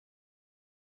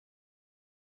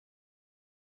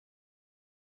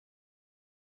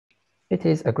It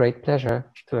is a great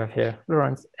pleasure to have here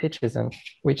Laurence Aitchison,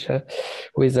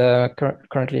 who is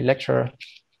currently lecturer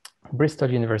at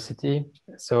Bristol University.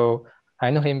 So I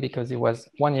know him because he was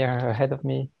 1 year ahead of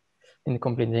me in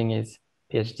completing his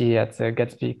PhD at the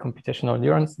Gatsby Computational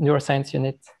Neuroscience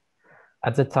unit.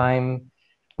 At the time,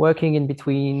 working in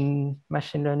between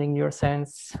machine learning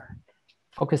neuroscience,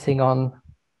 focusing on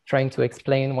trying to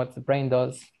explain what the brain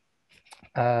does,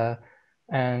 and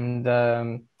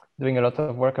doing a lot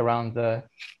of work around the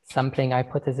sampling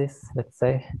hypothesis, let's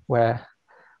say,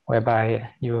 whereby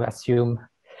you assume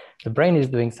the brain is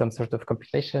doing some sort of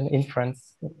computation,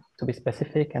 inference to be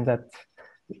specific, and that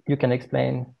you can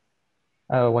explain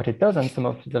what it does and some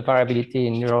of the variability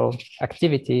in neural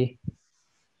activity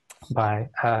by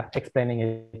explaining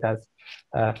it as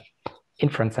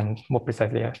inference, and more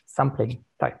precisely a sampling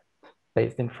type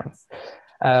based inference.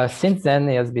 Since then,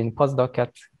 he has been postdoc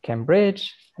at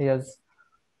Cambridge. He has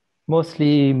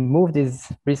mostly moved his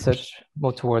research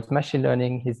more towards machine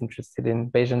learning. He's interested in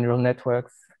Bayesian neural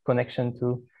networks, connection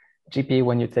to GP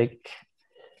when you take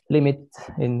limit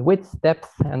in width, depth,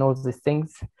 and all these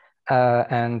things.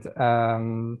 I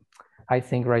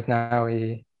think right now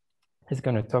he's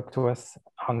going to talk to us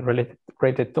on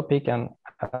related topic, and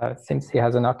since he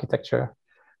has an architecture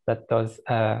that does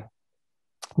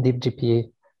deep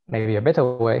GP maybe a better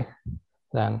way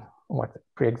than what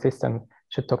pre-exists, and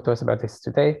should talk to us about this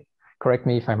today. Correct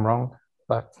me if I'm wrong,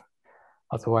 but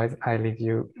otherwise I leave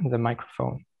you the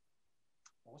microphone.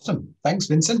 Awesome, thanks,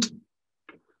 Vincent.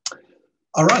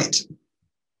 All right.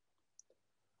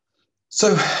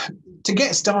 So to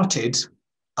get started,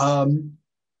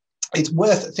 it's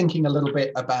worth thinking a little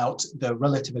bit about the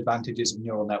relative advantages of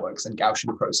neural networks and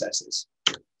Gaussian processes.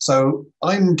 So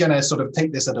I'm going to sort of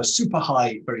take this at a super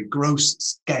high, very gross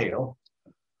scale.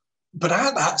 But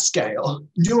at that scale,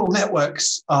 neural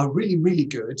networks are really, really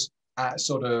good at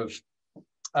sort of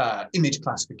image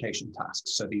classification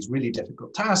tasks. So these really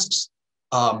difficult tasks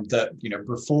that,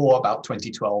 before about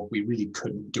 2012, we really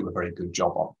couldn't do a very good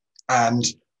job on. And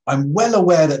I'm well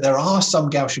aware that there are some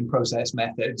Gaussian process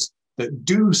methods that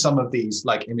do some of these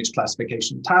like image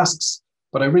classification tasks,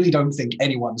 but I really don't think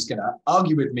anyone's going to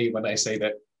argue with me when I say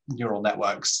that neural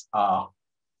networks are,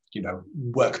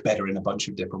 work better in a bunch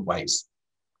of different ways.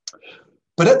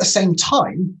 But at the same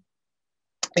time,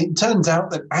 it turns out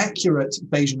that accurate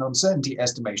Bayesian uncertainty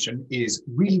estimation is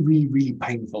really, really, really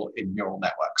painful in neural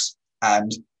networks.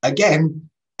 And again,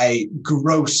 a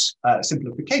gross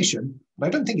simplification, but I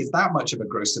don't think it's that much of a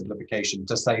gross simplification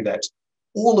to say that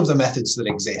all of the methods that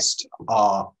exist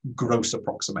are gross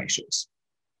approximations.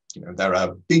 There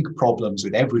are big problems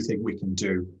with everything we can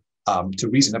do to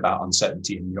reason about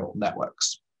uncertainty in neural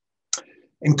networks.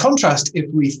 In contrast, if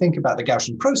we think about the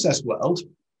Gaussian process world,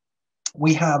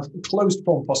 we have closed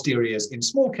form posteriors in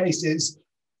small cases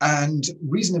and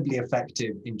reasonably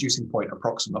effective inducing point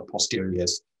approximate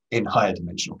posteriors in higher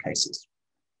dimensional cases.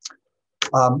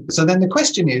 So then the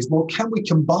question is, well, can we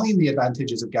combine the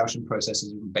advantages of Gaussian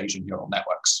processes and Bayesian neural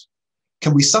networks?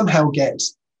 Can we somehow get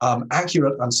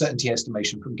accurate uncertainty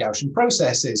estimation from Gaussian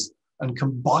processes and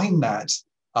combine that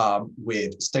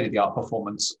with state-of-the-art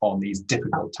performance on these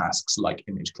difficult tasks like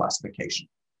image classification?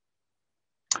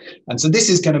 And so this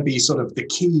is going to be sort of the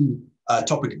key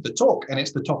topic of the talk, and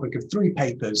it's the topic of 3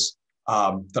 papers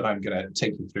that I'm going to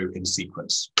take you through in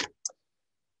sequence.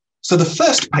 So the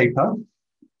first paper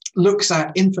looks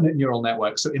at infinite neural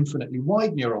networks, so infinitely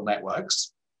wide neural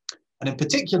networks. And in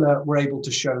particular, we're able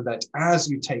to show that as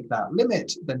you take that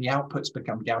limit, then the outputs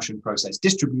become Gaussian process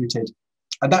distributed.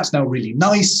 And that's now really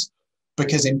nice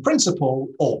because in principle,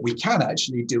 or we can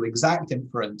actually do exact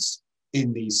inference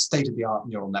in these state-of-the-art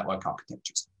neural network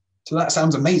architectures. So that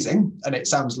sounds amazing. And it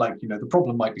sounds like, the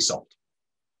problem might be solved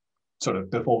sort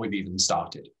of before we've even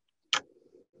started.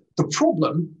 The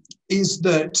problem is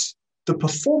that the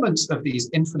performance of these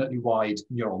infinitely wide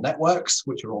neural networks,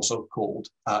 which are also called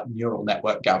neural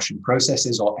network Gaussian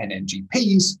processes or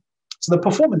NNGPs, so the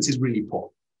performance is really poor,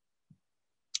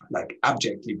 like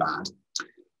abjectly bad.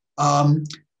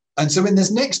 And so in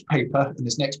this next paper, in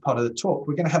this next part of the talk,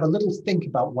 we're going to have a little think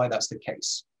about why that's the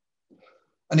case.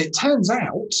 And it turns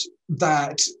out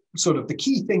that sort of the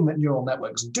key thing that neural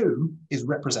networks do is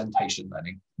representation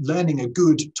learning, learning a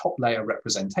good top layer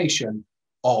representation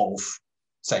of,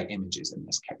 say, images in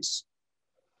this case.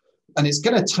 And it's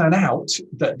going to turn out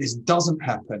that this doesn't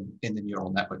happen in the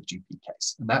neural network GP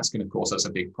case, and that's going to cause us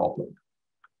a big problem.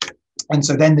 And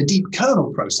so then the deep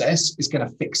kernel process is going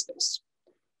to fix this.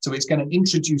 So it's going to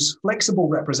introduce flexible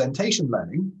representation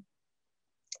learning,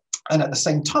 and at the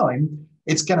same time,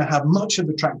 it's going to have much of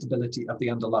the tractability of the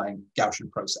underlying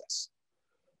Gaussian process.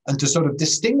 And to sort of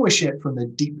distinguish it from the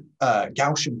deep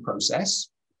Gaussian process,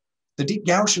 the deep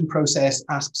Gaussian process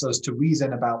asks us to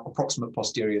reason about approximate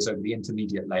posteriors over the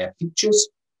intermediate layer features.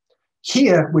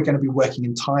 Here, we're going to be working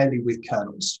entirely with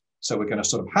kernels. So we're going to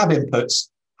sort of have inputs,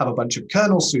 have a bunch of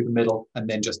kernels through the middle, and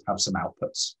then just have some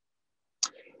outputs.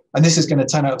 And this is going to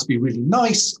turn out to be really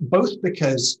nice, both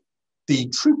because the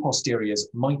true posteriors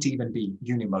might even be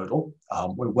unimodal.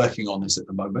 We're working on this at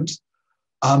the moment.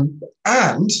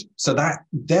 And so that,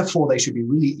 therefore, they should be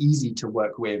really easy to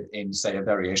work with in, say, a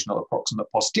variational approximate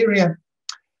posterior.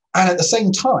 And at the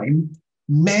same time,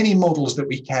 many models that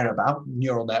we care about,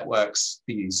 neural networks,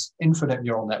 these infinite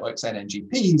neural networks,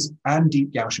 NNGPs, and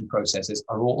deep Gaussian processes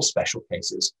are all special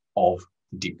cases of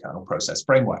the deep kernel process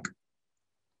framework.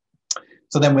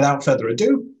 So then without further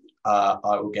ado,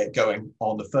 I will get going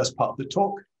on the first part of the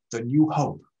talk, the new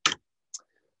hope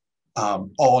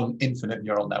on infinite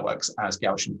neural networks as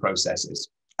Gaussian processes.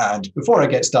 And before I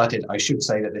get started, I should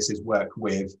say that this is work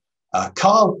with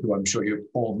Carl, who I'm sure you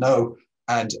all know,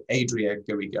 and Adria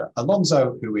Garriga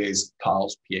Alonso, who is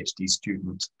Carl's PhD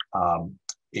student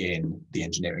in the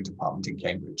engineering department in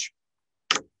Cambridge.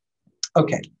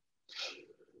 Okay.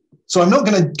 So I'm not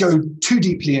going to go too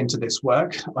deeply into this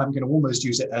work. I'm going to almost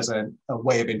use it as a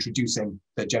way of introducing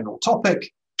the general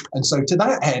topic. And so to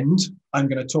that end, I'm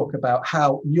going to talk about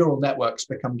how neural networks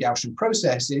become Gaussian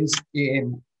processes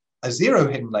in a zero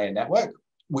hidden layer network,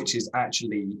 which is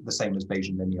actually the same as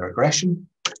Bayesian linear regression,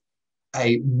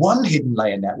 a one hidden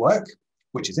layer network,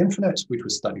 which is infinite, which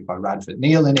was studied by Radford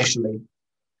Neal initially,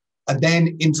 and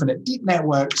then infinite deep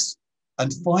networks,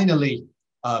 and finally,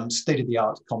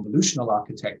 state-of-the-art convolutional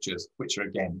architectures, which are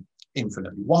again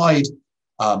infinitely wide,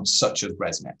 such as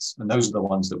ResNets. And those are the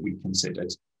ones that we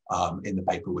considered in the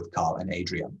paper with Carl and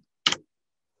Adrian.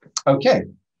 Okay.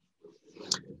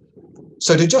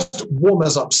 So to just warm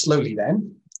us up slowly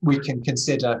then, we can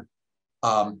consider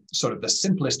sort of the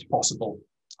simplest possible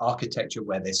architecture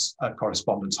where this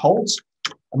correspondence holds.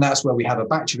 And that's where we have a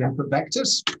batch of input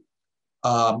vectors.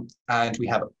 And we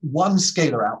have one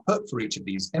scalar output for each of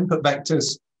these input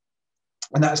vectors.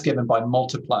 And that's given by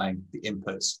multiplying the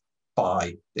inputs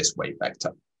by this weight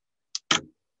vector.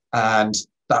 And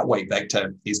that weight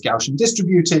vector is Gaussian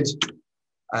distributed.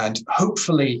 And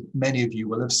hopefully many of you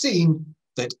will have seen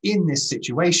that in this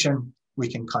situation, we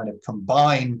can kind of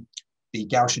combine the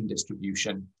Gaussian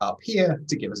distribution up here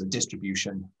to give us a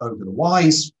distribution over the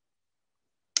y's.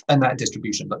 And that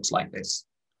distribution looks like this.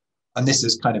 And this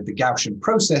is kind of the Gaussian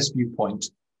process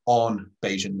viewpoint on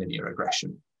Bayesian linear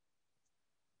regression.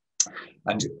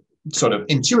 And sort of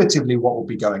intuitively, what will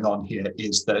be going on here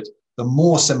is that the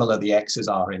more similar the x's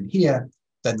are in here,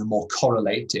 then the more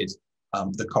correlated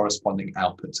the corresponding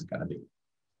outputs are going to be.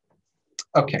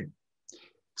 Okay,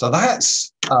 so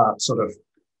that's sort of,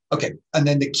 okay. And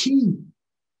then the key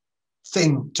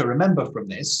thing to remember from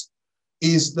this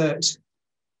is that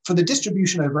for the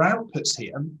distribution over outputs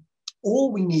here,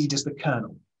 all we need is the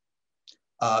kernel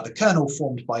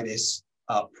formed by this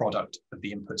product of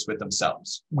the inputs with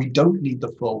themselves. We don't need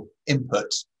the full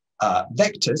input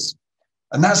vectors.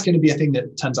 And that's going to be a thing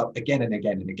that turns up again and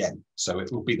again and again. So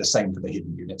it will be the same for the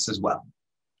hidden units as well.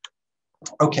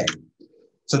 Okay,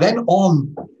 so then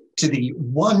on to the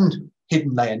one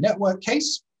hidden layer network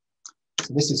case.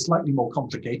 So this is slightly more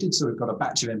complicated. So we've got a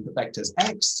batch of input vectors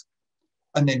X,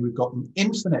 and then we've got an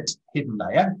infinite hidden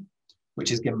layer,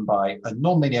 which is given by a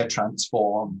nonlinear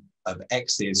transform of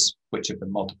X's, which have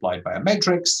been multiplied by a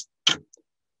matrix.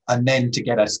 And then to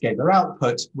get a scalar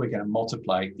output, we're going to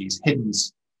multiply these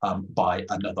hiddens by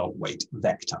another weight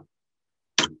vector.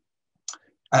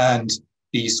 And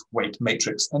these weight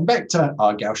matrix and vector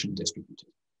are Gaussian distributed.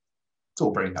 It's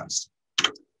all very nice.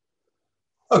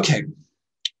 Okay,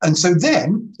 and so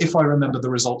then, if I remember the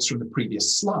results from the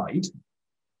previous slide,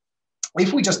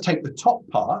 if we just take the top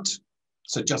part,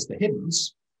 so just the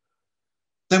hiddens,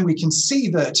 then we can see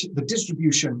that the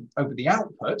distribution over the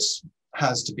outputs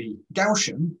has to be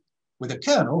Gaussian with a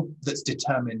kernel that's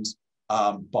determined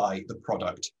by the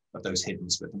product of those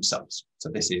hiddens with themselves. So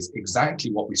this is exactly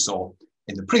what we saw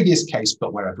in the previous case,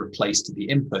 but where I've replaced the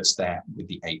inputs there with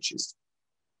the H's.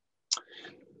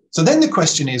 So then the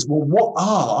question is, well, what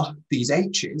are these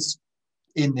H's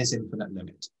in this infinite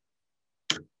limit?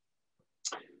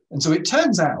 And so it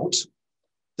turns out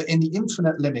that in the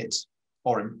infinite limit,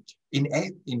 or in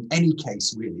any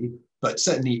case really, but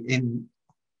certainly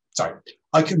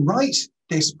I can write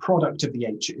this product of the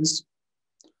H's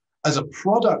as a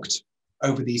product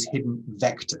over these hidden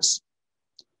vectors,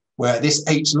 where this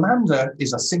H lambda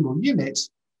is a single unit,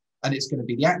 and it's going to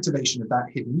be the activation of that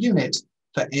hidden unit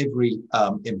for every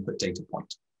input data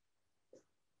point.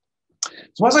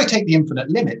 So as I take the infinite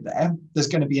limit there, there's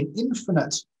going to be an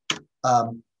infinite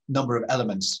number of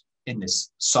elements in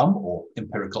this sum or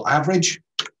empirical average.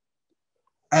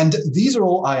 And these are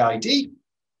all IID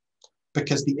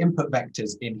because the input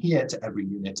vectors in here to every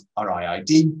unit are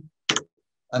IID.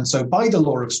 And so by the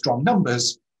law of strong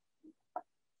numbers,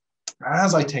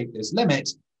 as I take this limit,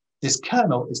 this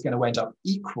kernel is going to end up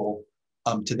equal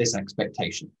to this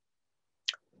expectation.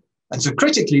 And so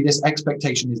critically, this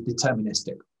expectation is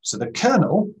deterministic. So the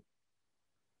kernel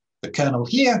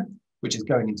here, which is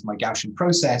going into my Gaussian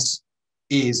process,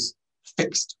 is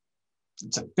fixed.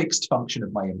 It's a fixed function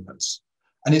of my inputs.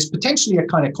 And it's potentially a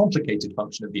kind of complicated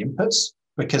function of the inputs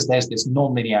because there's this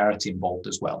nonlinearity involved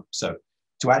as well. So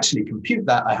to actually compute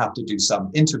that, I have to do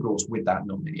some integrals with that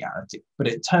nonlinearity. But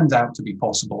it turns out to be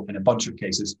possible in a bunch of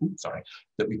cases,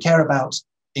 that we care about,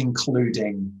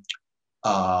 including,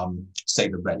 say,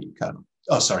 the ReLU kernel.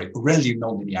 ReLU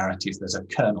nonlinearities. There's a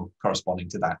kernel corresponding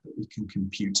to that we can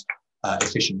compute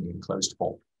efficiently in closed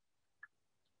form.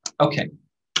 Okay.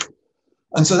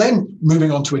 And so then moving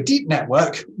on to a deep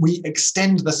network, we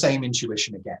extend the same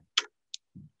intuition again.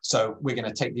 So we're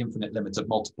going to take the infinite limit of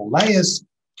multiple layers.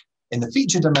 In the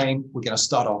feature domain, we're going to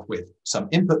start off with some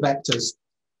input vectors.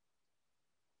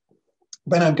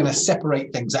 Then I'm going to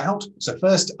separate things out. So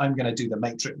first, I'm going to do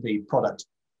the product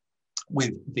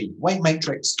with the weight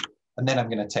matrix, and then I'm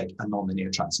going to take a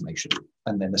nonlinear transformation.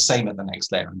 And then the same at the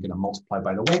next layer. I'm going to multiply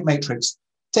by the weight matrix,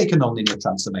 take a nonlinear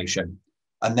transformation,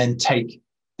 and then take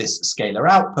this scalar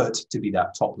output to be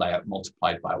that top layer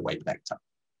multiplied by a weight vector.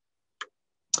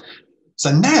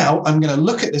 So now I'm going to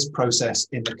look at this process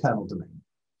in the kernel domain.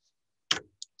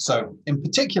 So in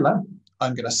particular,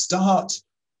 I'm going to start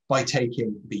by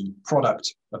taking the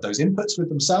product of those inputs with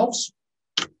themselves.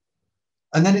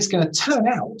 And then it's going to turn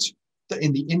out that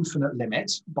in the infinite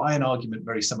limit, by an argument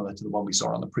very similar to the one we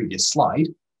saw on the previous slide,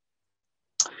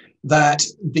 that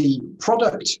the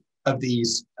product of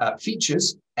these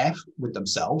features, F with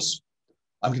themselves,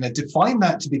 I'm going to define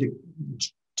that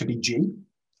to be G,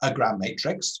 a Gram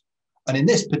matrix. And in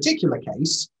this particular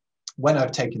case, when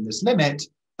I've taken this limit,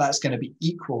 that's going to be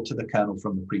equal to the kernel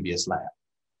from the previous layer.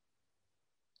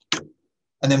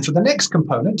 And then for the next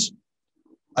component,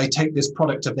 I take this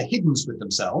product of the hiddens with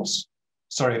themselves.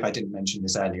 Sorry if I didn't mention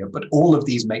this earlier, but all of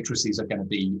these matrices are going to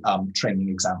be training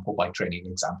example by training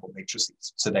example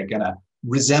matrices. So they're going to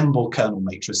resemble kernel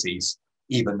matrices,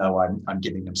 even though I'm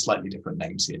giving them slightly different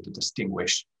names here to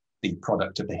distinguish the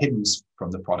product of the hiddens from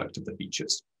the product of the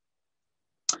features.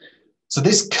 So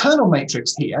this kernel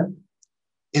matrix here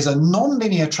is a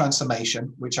nonlinear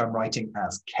transformation, which I'm writing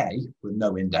as K with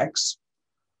no index,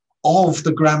 of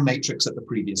the Gram matrix at the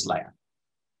previous layer.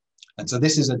 And so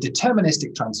this is a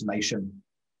deterministic transformation,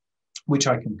 which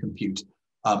I can compute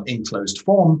in closed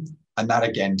form. And that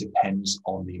again depends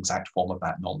on the exact form of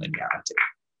that nonlinearity.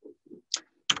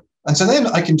 And so then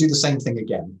I can do the same thing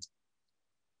again.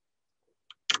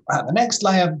 At the next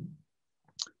layer,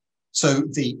 so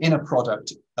the inner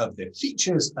product of the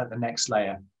features at the next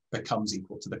layer becomes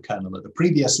equal to the kernel at the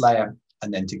previous layer.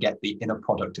 And then to get the inner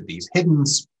product of these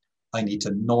hiddens, I need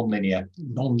to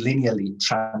non-linearly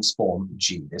transform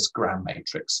G, this Gram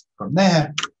matrix, from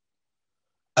there.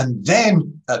 And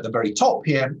then at the very top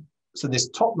here, so this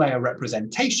top layer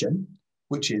representation,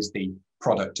 which is the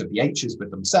product of the H's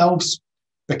with themselves,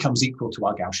 becomes equal to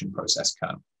our Gaussian process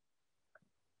kernel.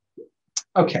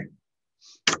 Okay.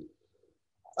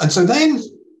 And so then,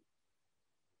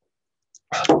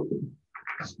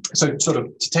 so sort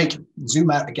of to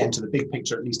zoom out again to the big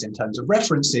picture, at least in terms of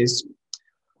references,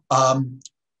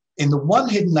 in the one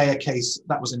hidden layer case,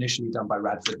 that was initially done by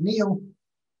Radford Neal.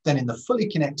 Then in the fully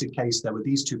connected case, there were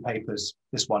these two papers,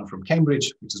 this one from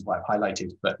Cambridge, which is why I've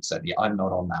highlighted, but certainly I'm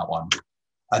not on that one.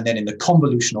 And then in the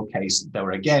convolutional case, there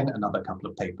were again another couple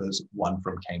of papers, one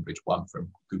from Cambridge, one from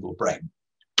Google Brain.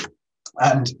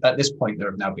 And at this point, there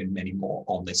have now been many more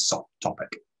on this topic,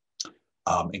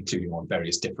 including on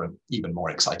various different, even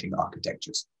more exciting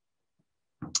architectures.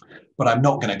 But I'm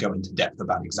not going to go into depth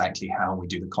about exactly how we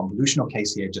do the convolutional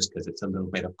case here, just because it's a little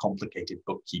bit of complicated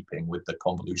bookkeeping with the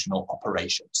convolutional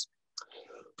operations.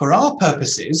 For our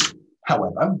purposes,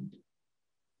 however,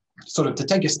 sort of to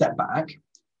take a step back,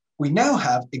 we now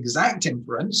have exact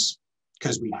inference,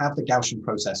 because we have the Gaussian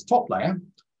process top layer,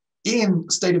 in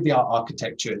state-of-the-art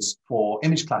architectures for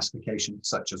image classification,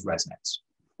 such as ResNets.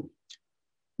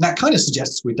 That kind of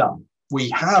suggests we're done. We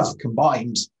have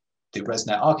combined the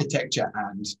ResNet architecture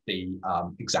and the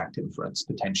exact inference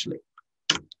potentially.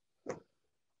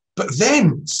 But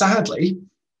then, sadly,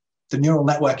 the neural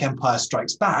network empire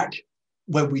strikes back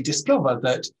when we discover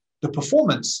that the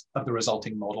performance of the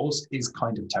resulting models is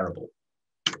kind of terrible.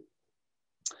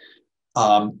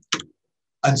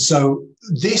 And so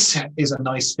this is a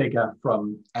nice figure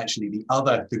from actually the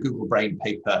Google Brain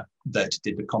paper that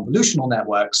did the convolutional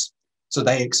networks. So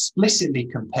they explicitly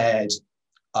compared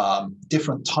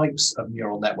different types of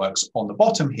neural networks on the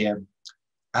bottom here,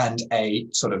 and a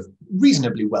sort of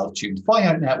reasonably well-tuned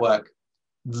finite network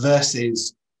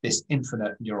versus this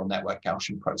infinite neural network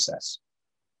Gaussian process.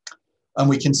 And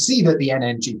we can see that the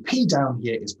NNGP down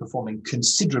here is performing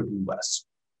considerably worse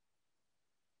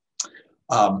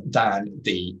than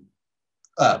the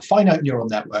finite neural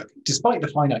network, despite the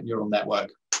finite neural network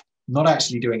not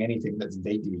actually doing anything that's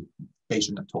vaguely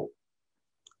Bayesian at all.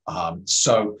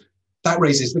 So that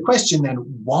raises the question then,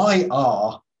 why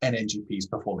are NNGPs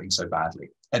performing so badly?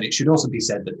 And it should also be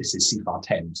said that this is CFAR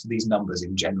 10, so these numbers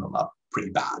in general are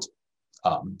pretty bad.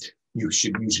 You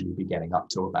should usually be getting up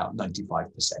to about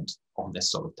 95% on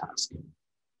this sort of task.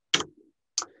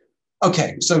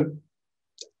 Okay, so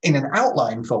in an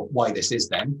outline for why this is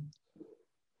then,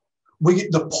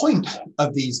 the point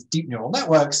of these deep neural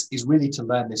networks is really to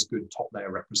learn this good top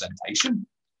layer representation.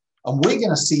 And we're going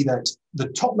to see that the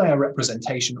top layer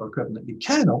representation, or equivalently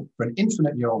kernel, for an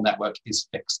infinite neural network is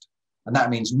fixed. And that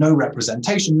means no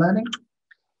representation learning.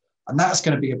 And that's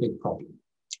going to be a big problem.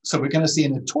 So we're going to see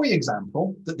in a toy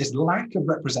example that this lack of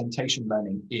representation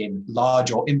learning in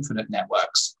large or infinite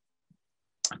networks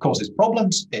causes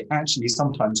problems. It actually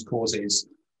sometimes causes,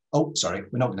 oh, sorry,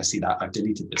 we're not going to see that. I've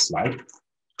deleted this slide.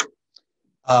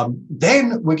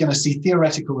 Then we're going to see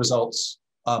theoretical results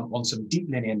on some deep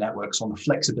linear networks on the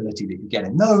flexibility that you get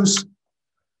in those.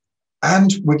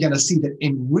 And we're going to see that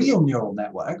in real neural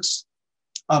networks,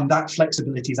 that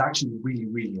flexibility is actually really,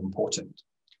 really important.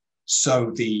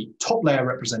 So the top layer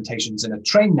representations in a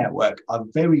trained network are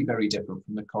very, very different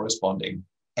from the corresponding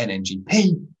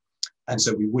NNGP. And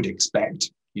so we would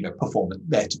expect,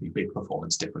 there to be big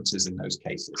performance differences in those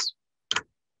cases.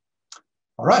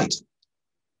 All right.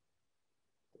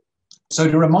 So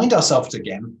to remind ourselves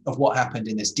again of what happened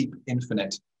in this deep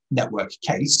infinite network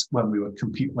case when we were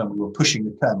pushing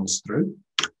the kernels through,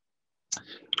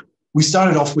 we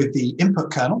started off with the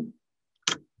input kernel,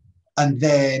 and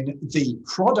then the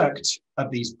product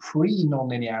of these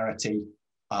pre-nonlinearity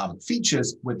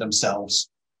features with themselves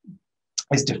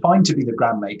is defined to be the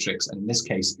Gram matrix, and in this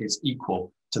case, it's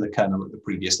equal to the kernel of the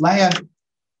previous layer.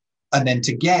 And then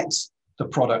to get the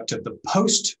product of the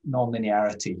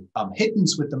post-nonlinearity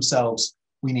hiddens with themselves,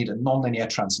 we need a nonlinear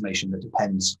transformation that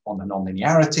depends on the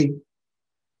nonlinearity.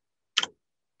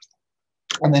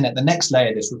 And then at the next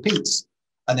layer, this repeats.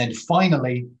 And then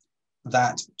finally,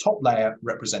 that top layer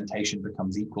representation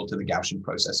becomes equal to the Gaussian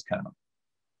process kernel.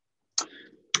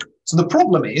 So the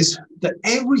problem is that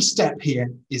every step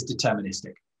here is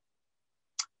deterministic.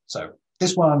 So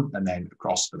this one, and then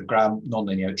across for the Gram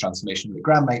nonlinear transformation of the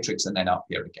Gram matrix, and then up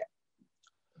here again.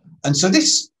 And so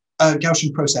this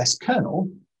Gaussian process kernel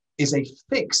is a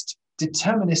fixed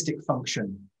deterministic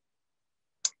function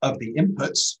of the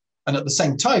inputs. And at the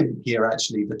same time here,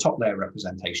 actually, the top layer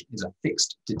representation is a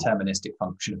fixed deterministic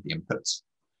function of the inputs.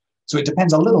 So it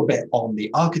depends a little bit on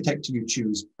the architecture you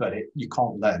choose, but you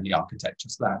can't learn the architecture,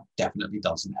 so that definitely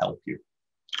doesn't help you.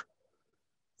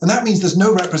 And that means there's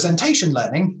no representation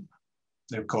learning.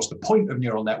 And of course, the point of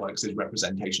neural networks is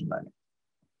representation learning.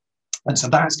 And so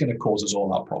that's going to cause us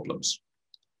all our problems.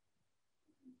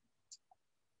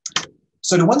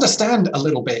 So to understand a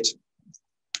little bit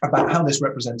about how this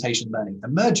representation learning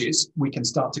emerges, we can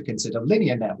start to consider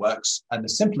linear networks. And the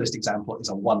simplest example is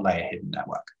a one-layer hidden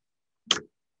network.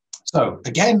 So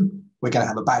again, we're going to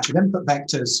have a batch of input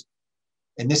vectors.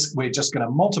 In this, we're just going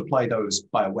to multiply those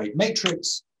by a weight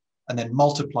matrix, and then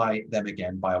multiply them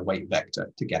again by a weight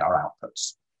vector to get our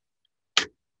outputs.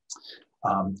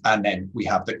 And then we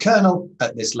have the kernel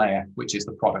at this layer, which is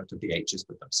the product of the H's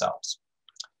with themselves.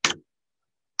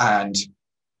 And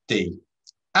the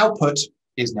output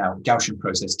is now Gaussian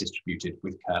process distributed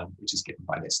with kernel, which is given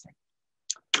by this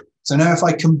thing. So now if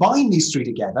I combine these three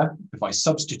together, if I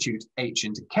substitute H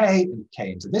into K and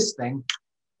K into this thing,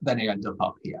 then I end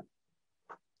up here.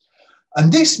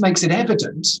 And this makes it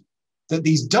evident that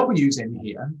these W's in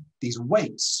here, these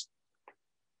weights,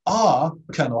 are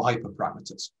kernel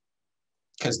hyperparameters,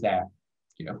 because they're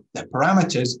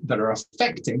parameters that are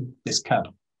affecting this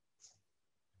kernel.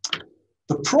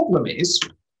 The problem is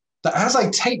that as I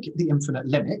take the infinite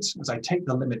limit, as I take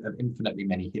the limit of infinitely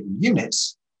many hidden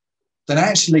units, then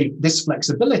actually this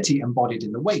flexibility embodied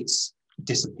in the weights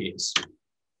disappears.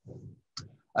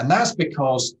 And that's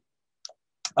because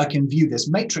I can view this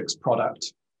matrix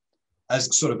product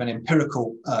as sort of an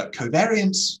empirical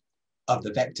covariance of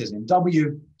the vectors in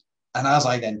W. And as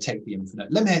I then take the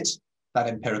infinite limit, that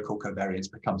empirical covariance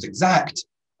becomes exact.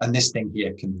 And this thing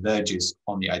here converges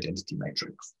on the identity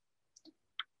matrix.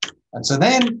 And so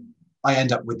then I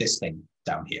end up with this thing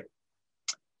down here.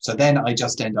 So then I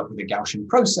just end up with a Gaussian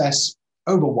process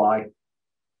over Y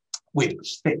with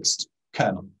fixed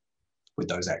kernel with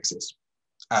those x's.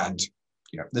 And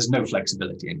there's no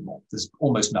flexibility anymore. There's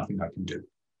almost nothing I can do.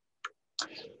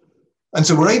 And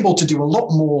so we're able to do a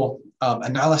lot more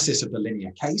analysis of the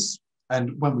linear case.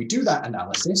 And when we do that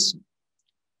analysis,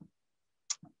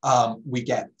 we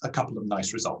get a couple of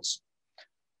nice results.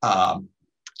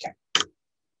 Okay.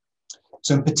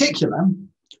 So in particular,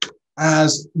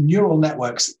 as neural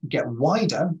networks get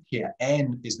wider, here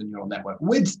n is the neural network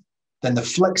width, then the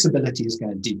flexibility is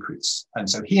going to decrease. And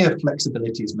so here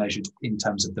flexibility is measured in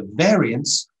terms of the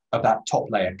variance of that top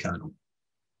layer kernel.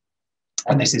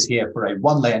 And this is here for a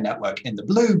 1-layer network in the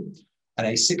blue and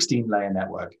a 16-layer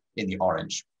network in the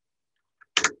orange.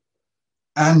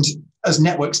 And as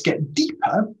networks get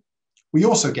deeper, we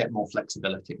also get more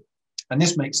flexibility. And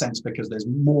this makes sense because there's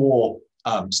more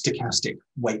stochastic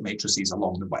weight matrices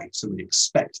along the way. So we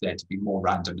expect there to be more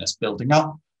randomness building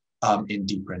up in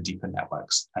deeper and deeper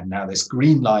networks. And now this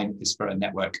green line is for a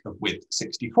network of width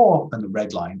 64, and the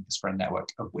red line is for a network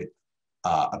of width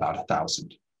about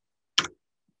 1,000.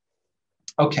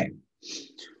 Okay,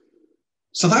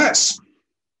 so that's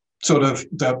sort of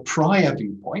the prior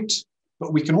viewpoint,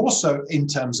 but we can also, in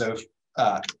terms of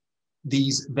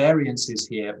these variances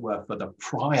here were for the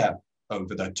prior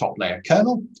over the top layer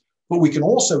kernel, but we can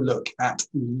also look at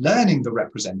learning the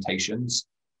representations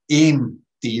in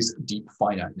these deep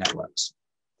finite networks.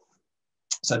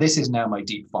 So this is now my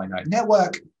deep finite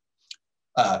network,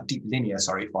 deep linear,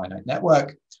 sorry, finite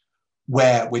network,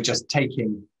 where we're just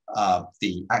taking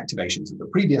the activations of the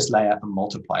previous layer and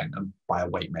multiplying them by a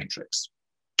weight matrix.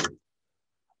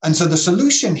 And so the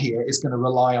solution here is going to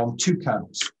rely on two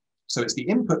kernels. So it's the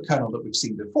input kernel that we've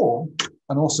seen before,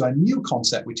 and also a new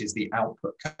concept, which is the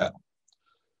output kernel.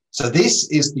 So this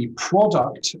is the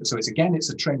product. So it's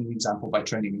a training example by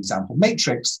training example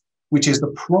matrix, which is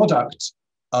the product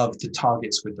of the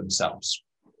targets with themselves.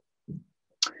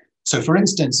 So for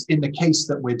instance, in the case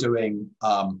that we're doing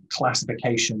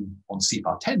classification on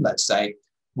CFAR10, let's say,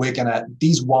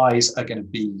 these Ys are going to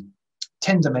be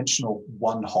 10-dimensional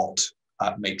one-hot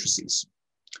matrices.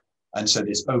 And so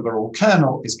this overall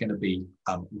kernel is going to be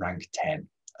rank 10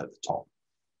 at the top.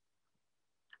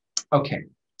 Okay.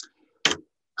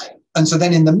 And so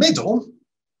then in the middle,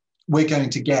 we're going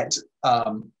to get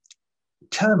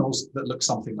kernels that look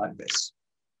something like this.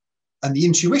 And the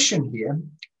intuition here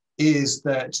is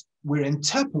that we're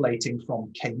interpolating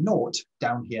from K0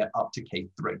 down here up to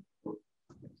K3.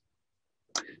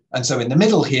 And so in the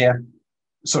middle here,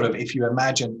 sort of if you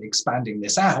imagine expanding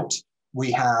this out,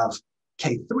 we have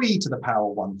K3 to the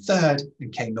power 1/3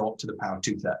 and K0 to the power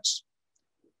 2/3.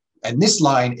 And this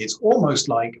line is almost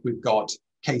like we've got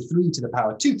K3 to the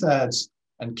power 2/3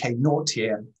 and K0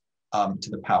 here to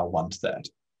the power 1/3.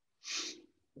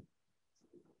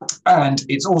 And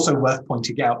it's also worth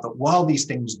pointing out that while these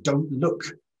things don't look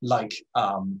like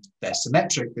they're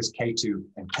symmetric, there's K2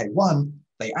 and K1,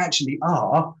 they actually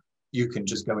are. You can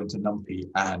just go into NumPy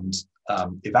and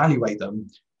evaluate them.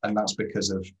 And that's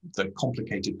because of the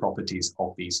complicated properties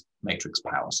of these matrix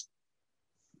powers.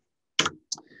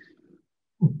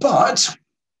 But,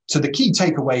 so the key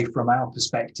takeaway from our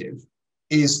perspective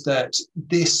is that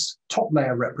this top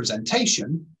layer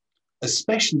representation,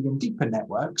 especially in deeper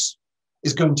networks,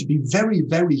 is going to be very,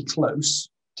 very close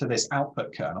to this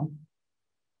output kernel.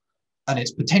 And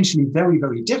it's potentially very,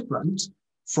 very different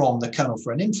from the kernel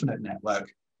for an infinite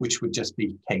network, which would just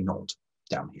be K0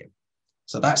 down here.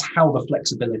 So that's how the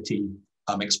flexibility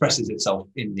expresses itself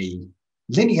in the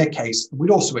linear case. We'd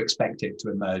also expect it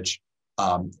to emerge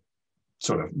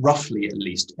sort of roughly, at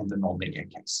least, in the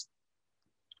nonlinear case.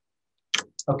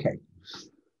 Okay,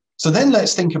 so then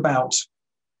let's think about,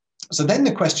 so then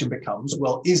the question becomes,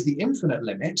 well, is the infinite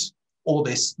limit or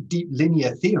this deep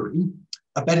linear theory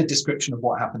a better description of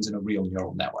what happens in a real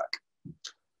neural network?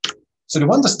 So to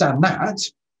understand that,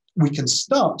 we can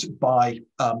start by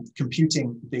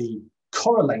computing the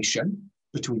correlation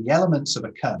between the elements of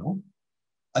a kernel,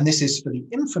 and this is for the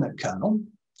infinite kernel,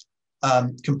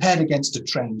 compared against a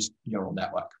trained neural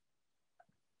network,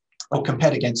 or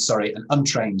compared against, sorry, an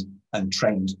untrained and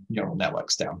trained neural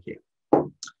networks down here.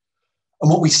 And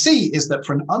what we see is that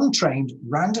for an untrained,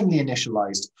 randomly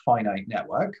initialized finite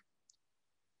network,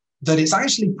 that it's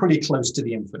actually pretty close to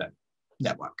the infinite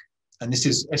network. And this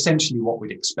is essentially what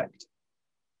we'd expect.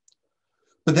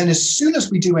 But then as soon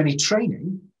as we do any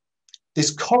training,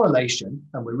 this correlation,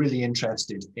 and we're really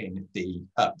interested in the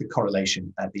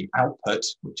correlation at the output,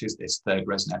 which is this third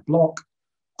ResNet block,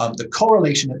 the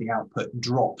correlation at the output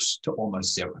drops to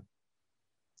almost zero.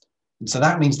 And so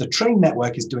that means the trained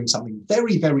network is doing something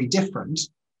very, very different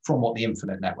from what the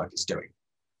infinite network is doing.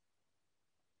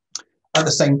 At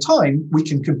the same time, we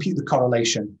can compute the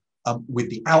correlation with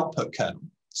the output kernel.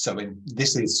 So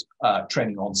this is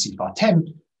training on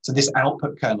CFAR10. So this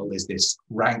output kernel is this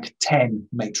rank 10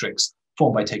 matrix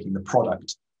formed by taking the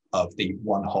product of the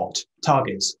one-hot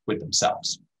targets with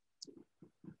themselves.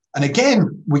 And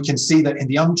again, we can see that in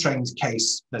the untrained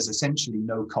case, there's essentially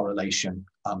no correlation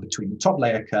between the top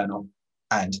layer kernel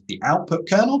and the output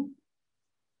kernel,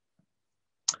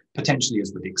 potentially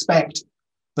as we'd expect.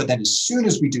 But then as soon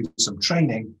as we do some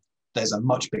training, there's a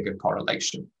much bigger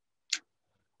correlation.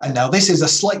 And now this is a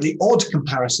slightly odd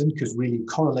comparison because really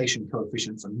correlation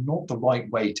coefficients are not the right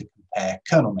way to compare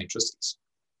kernel matrices.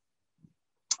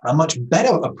 A much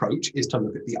better approach is to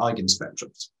look at the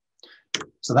eigenspectrums.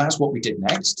 So that's what we did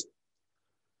next.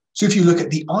 So if you look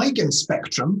at the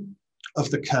eigenspectrum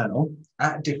of the kernel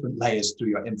at different layers through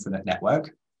your infinite network,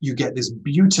 you get this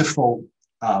beautiful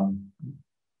power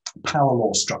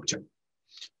law structure.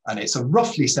 And it's a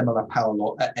roughly similar power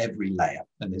law at every layer.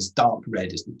 And this dark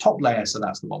red is the top layer, so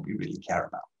that's the one we really care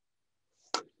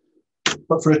about.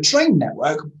 But for a trained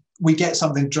network, we get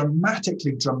something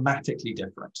dramatically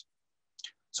different.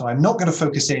 So I'm not going to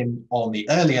focus in on the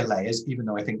earlier layers, even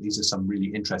though I think these are some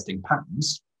really interesting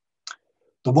patterns.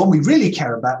 The one we really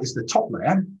care about is the top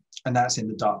layer, and that's in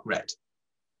the dark red.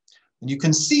 And you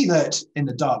can see that in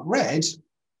the dark red,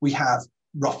 we have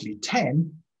roughly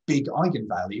 10 big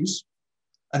eigenvalues,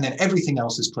 and then everything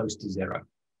else is close to zero.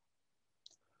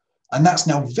 And that's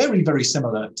now very, very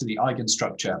similar to the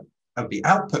eigenstructure of the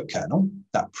output kernel,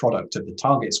 that product of the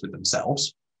targets with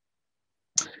themselves.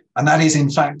 And that is, in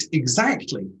fact,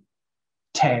 exactly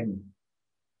 10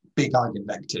 big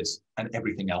eigenvectors and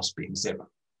everything else being zero.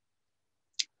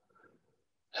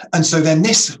 And so then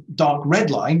this dark red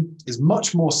line is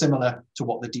much more similar to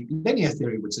what the deep linear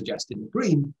theory would suggest in the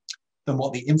green than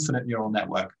what the infinite neural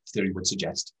network theory would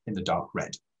suggest in the dark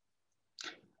red.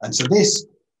 And so this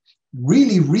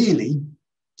really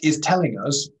is telling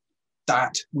us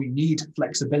that we need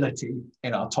flexibility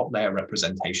in our top layer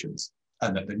representations,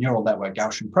 and that the neural network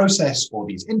Gaussian process or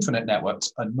these infinite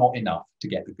networks are not enough to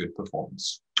get the good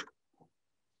performance.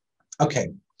 Okay,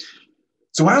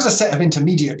 so as a set of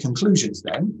intermediate conclusions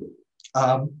then,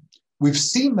 we've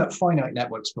seen that finite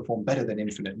networks perform better than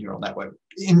infinite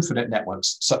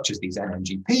networks such as these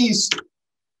NNGPs.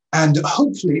 And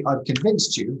hopefully I've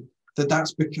convinced you that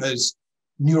that's because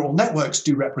neural networks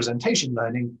do representation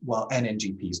learning while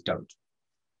NNGPs don't.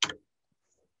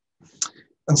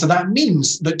 And so that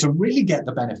means that to really get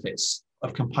the benefits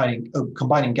of combining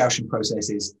Gaussian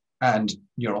processes and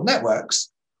neural networks,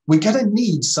 we're going to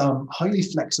need some highly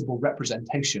flexible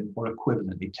representation or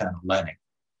equivalently kernel learning.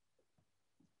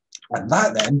 And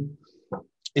that then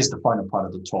is the final part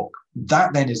of the talk.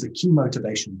 That then is the key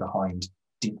motivation behind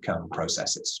deep kernel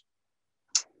processes.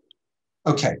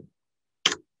 Okay.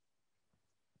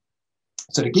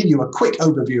 So to give you a quick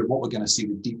overview of what we're going to see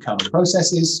with deep kernel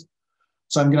processes,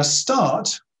 so I'm going to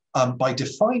start by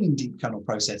defining deep kernel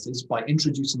processes by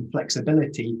introducing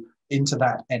flexibility into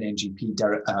that NNGP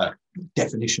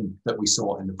definition that we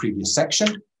saw in the previous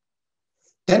section.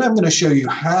 Then I'm going to show you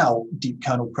how deep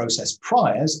kernel process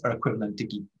priors are equivalent to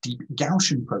deep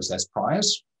Gaussian process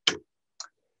priors.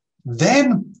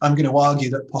 Then I'm going to argue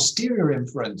that posterior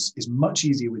inference is much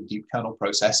easier with deep kernel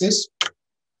processes.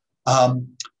 I'm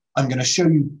going to show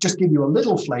you, just give you a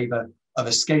little flavor of a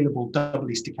scalable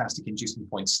doubly stochastic inducing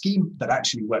point scheme that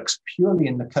actually works purely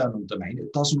in the kernel domain.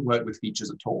 It doesn't work with features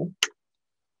at all.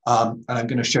 And I'm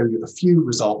going to show you a few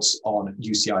results on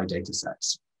UCI data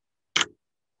sets.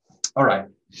 All right.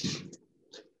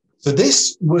 So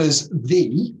this was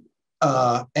the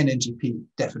NNGP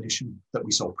definition that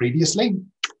we saw previously.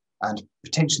 And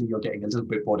potentially you're getting a little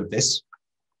bit bored of this,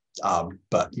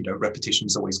 but repetition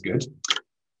is always good.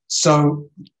 So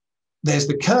there's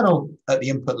the kernel at the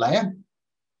input layer,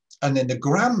 and then the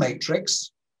gram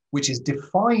matrix, which is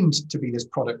defined to be this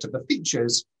product of the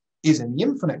features, is in the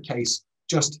infinite case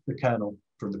just the kernel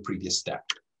from the previous step.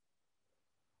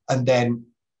 And then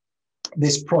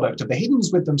this product of the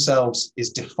hiddens with themselves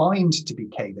is defined to be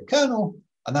K the kernel,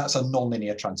 and that's a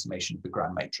nonlinear transformation of the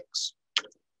gram matrix.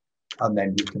 And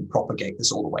then we can propagate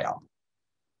this all the way up.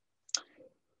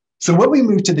 So when we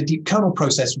move to the deep kernel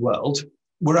process world,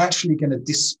 we're actually going to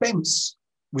dispense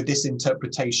with this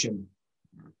interpretation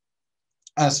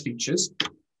as features.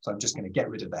 So I'm just going to get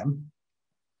rid of them.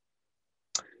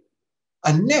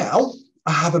 And now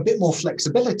I have a bit more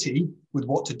flexibility with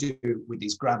what to do with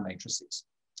these gram matrices.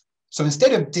 So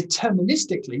instead of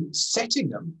deterministically setting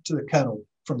them to the kernel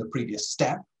from the previous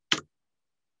step.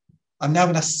 I'm now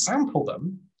going to sample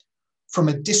them from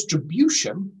a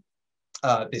distribution,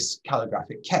 this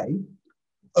calligraphic K,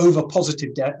 over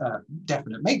positive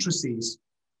definite matrices,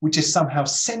 which is somehow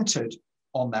centered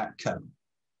on that kernel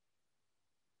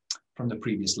from the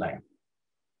previous layer.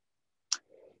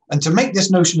 And to make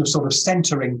this notion of sort of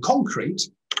centering concrete,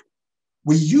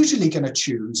 we're usually going to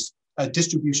choose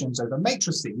distributions over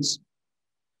matrices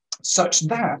such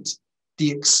that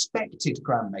the expected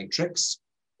gram matrix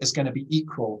is going to be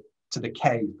equal to the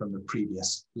K from the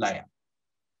previous layer.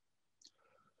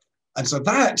 And so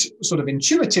that sort of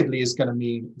intuitively is going to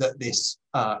mean that this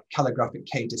calligraphic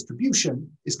K distribution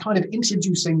is kind of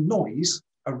introducing noise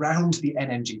around the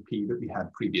NNGP that we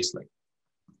had previously.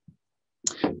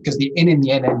 Because the in the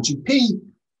NNGP,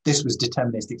 this was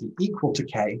deterministically equal to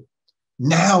K.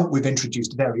 Now we've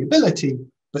introduced variability,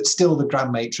 but still the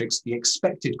gram matrix, the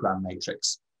expected gram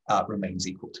matrix, remains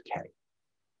equal to K.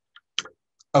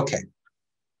 Okay.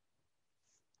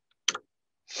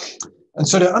 And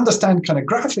so to understand kind of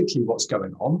graphically what's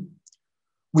going on,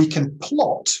 we can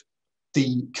plot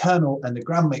the kernel and the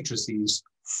gram matrices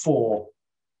for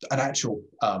an actual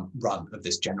run of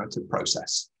this generative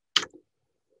process.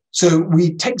 So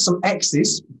we take some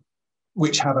x's,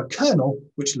 which have a kernel,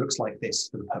 which looks like this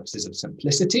for the purposes of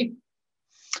simplicity.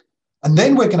 And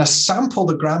then we're going to sample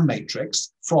the gram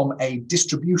matrix from a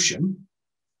distribution.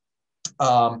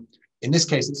 In this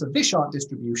case, it's a Wishart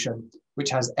distribution, which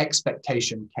has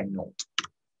expectation K0.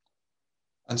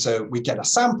 And so we get a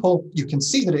sample. You can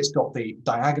see that it's got the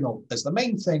diagonal as the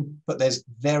main thing, but there's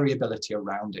variability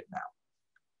around it now.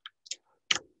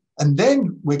 And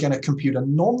then we're going to compute a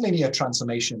nonlinear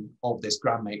transformation of this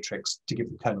gram matrix to give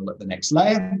the kernel at the next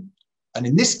layer. And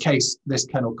in this case, this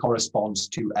kernel corresponds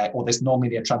to, or this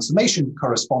nonlinear transformation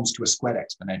corresponds to a squared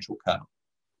exponential kernel.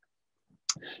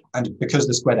 And because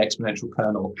the squared exponential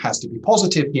kernel has to be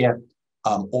positive here,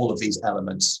 all of these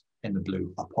elements in the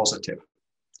blue are positive.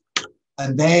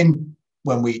 And then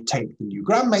when we take the new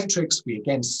gram matrix, we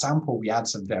again sample, we add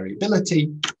some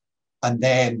variability. And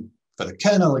then for the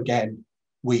kernel again,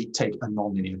 we take a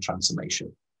nonlinear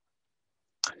transformation.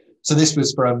 So this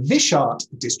was for a Wishart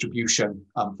distribution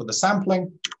for the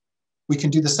sampling. We can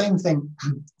do the same thing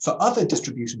for other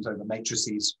distributions over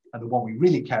matrices. And the one we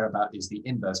really care about is the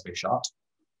inverse Wishart.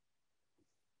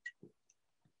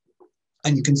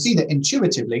 And you can see that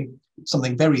intuitively,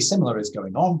 something very similar is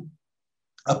going on,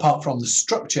 apart from the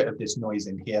structure of this noise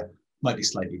in here might be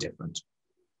slightly different.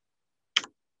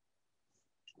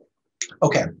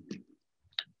 Okay.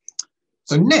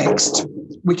 So next,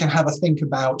 we can have a think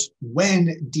about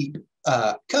when deep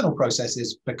kernel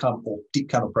processes become, or deep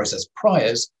kernel process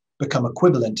priors become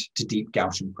equivalent to deep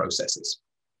Gaussian processes.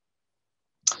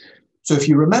 So if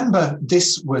you remember,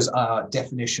 this was our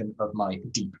definition of my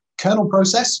deep kernel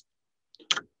process.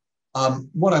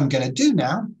 What I'm going to do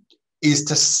now is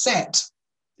to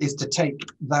take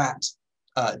that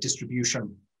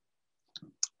distribution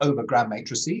over gram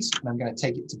matrices, and I'm going to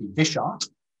take it to be Wishart.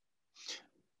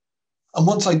 And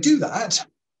once I do that,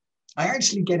 I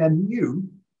actually get a new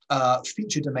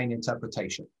feature domain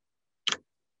interpretation.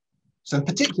 So in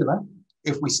particular,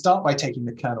 if we start by taking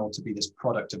the kernel to be this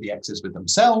product of the x's with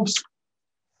themselves,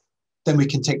 then we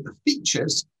can take the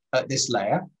features at this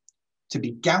layer to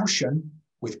be Gaussian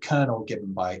with kernel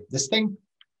given by this thing.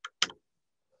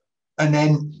 And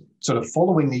then sort of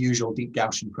following the usual deep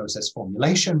Gaussian process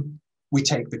formulation, we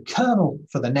take the kernel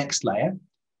for the next layer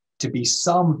to be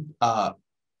some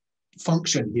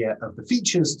function here of the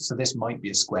features. So this might be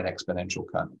a squared exponential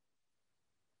kernel.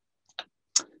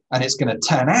 And it's going to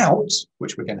turn out,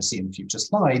 which we're going to see in future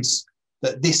slides,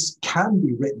 that this can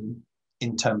be written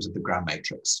in terms of the gram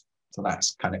matrix. So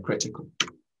that's kind of critical.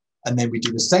 And then we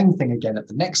do the same thing again at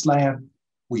the next layer.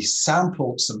 We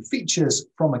sample some features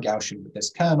from a Gaussian with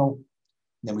this kernel.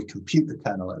 And then we compute the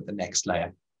kernel at the next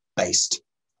layer based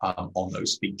on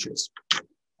those features.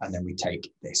 And then we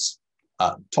take this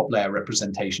top layer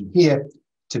representation here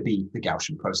to be the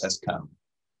Gaussian process kernel.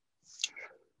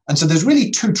 And so there's really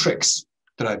two tricks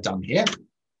that I've done here,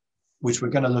 which we're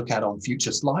going to look at on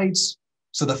future slides.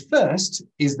 So the first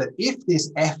is that if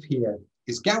this F here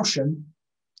is Gaussian,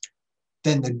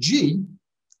 then the G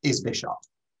is Wishart.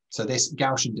 So this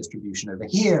Gaussian distribution over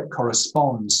here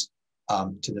corresponds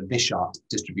to the Wishart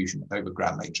distribution over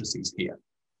gram matrices here.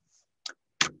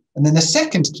 And then the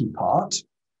second key part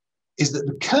is that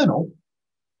the kernel,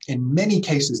 in many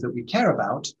cases that we care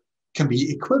about, can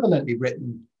be equivalently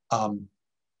written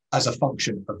as a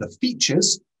function of the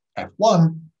features,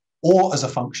 F1, or as a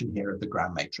function here of the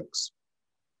gram matrix.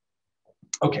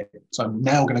 Okay, so I'm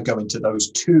now going to go into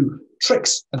those two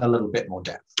tricks in a little bit more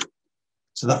depth.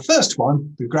 So the first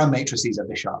one, the ground matrices are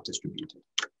Wishart distributed.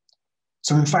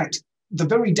 So in fact, the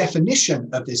very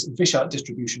definition of this Wishart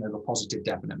distribution over positive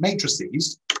definite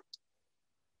matrices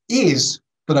is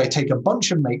that I take a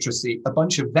bunch of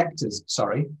vectors,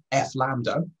 sorry, F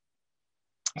lambda,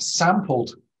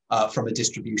 sampled from a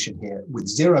distribution here with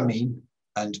zero mean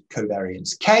and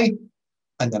covariance K,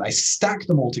 and then I stack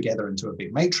them all together into a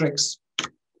big matrix.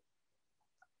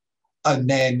 And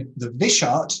then the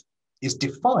Wishart is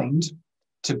defined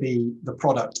to be the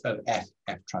product of F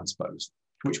transpose,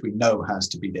 which we know has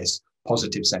to be this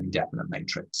positive semi-definite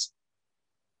matrix.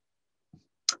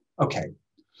 Okay,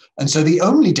 and so the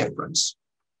only difference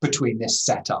between this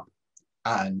setup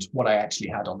and what I actually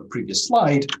had on the previous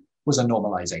slide was a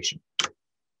normalization.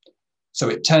 So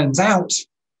it turns out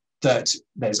that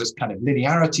there's this kind of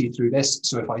linearity through this.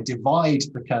 So if I divide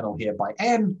the kernel here by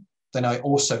n, then I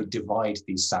also divide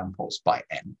these samples by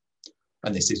n.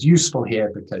 And this is useful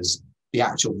here because the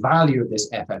actual value of this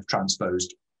FF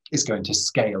transposed is going to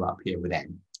scale up here with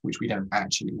n, which we don't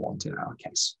actually want in our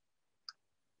case.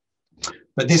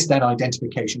 But this then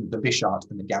identification of the Wishart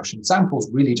and the Gaussian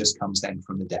samples really just comes then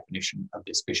from the definition of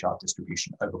this Wishart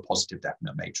distribution over positive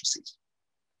definite matrices.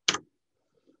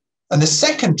 And the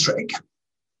second trick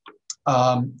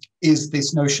is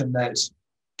this notion that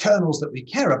kernels that we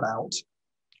care about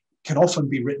can often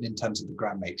be written in terms of the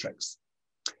ground matrix.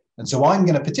 And so I'm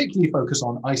going to particularly focus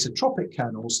on isotropic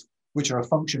kernels, which are a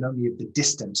function only of the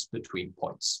distance between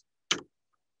points.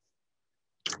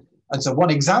 And so one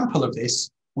example of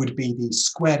this would be the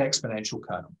squared exponential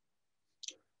kernel.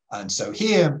 And so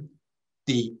here,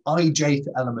 the ijth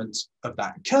element of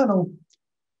that kernel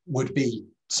would be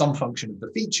some function of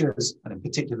the features, and in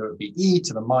particular, it would be e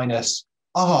to the minus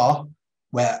r,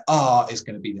 where r is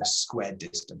going to be the squared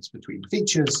distance between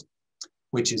features,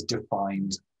 which is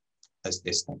defined as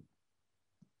this thing.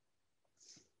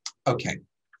 Okay.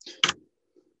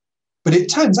 But it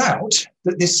turns out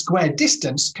that this squared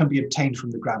distance can be obtained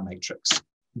from the ground matrix.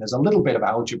 And there's a little bit of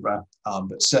algebra,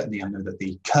 but certainly I know that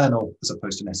the kernel, as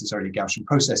opposed to necessarily Gaussian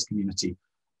process community,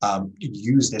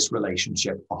 use this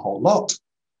relationship a whole lot.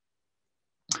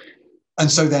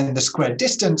 And so then the squared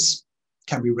distance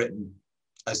can be written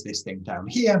as this thing down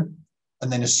here.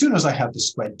 And then as soon as I have the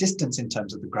squared distance in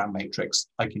terms of the ground matrix,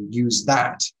 I can use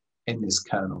that in this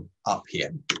kernel up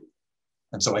here.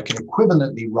 And so I can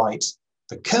equivalently write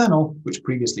the kernel, which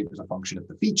previously was a function of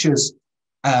the features,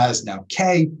 as now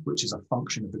K, which is a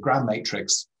function of the ground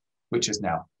matrix, which is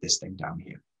now this thing down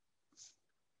here.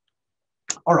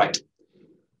 All right.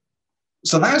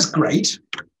 So that's great.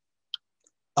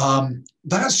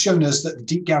 That's shown us that the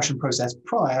deep Gaussian process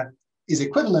prior is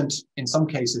equivalent in some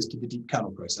cases to the deep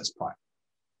kernel process prior.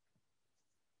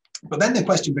 But then the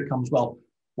question becomes, well,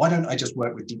 why don't I just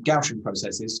work with deep Gaussian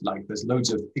processes? Like there's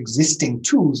loads of existing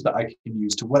tools that I can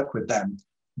use to work with them.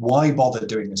 Why bother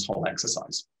doing this whole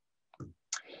exercise?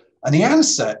 And the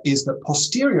answer is that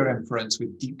posterior inference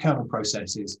with deep kernel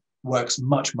processes works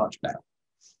much, much better.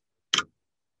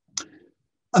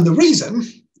 And the reason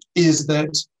is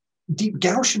that deep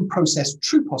Gaussian process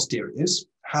true posteriors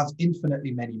have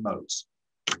infinitely many modes,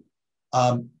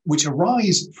 which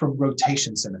arise from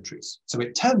rotation symmetries. So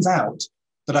it turns out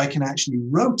that I can actually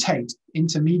rotate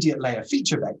intermediate layer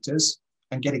feature vectors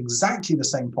and get exactly the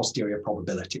same posterior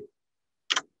probability.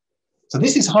 So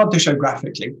this is hard to show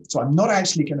graphically, so I'm not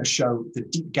actually going to show the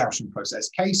deep Gaussian process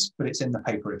case, but it's in the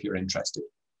paper if you're interested.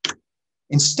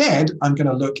 Instead, I'm going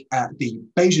to look at the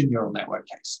Bayesian neural network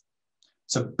case.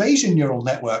 So Bayesian neural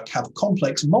network have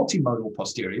complex multimodal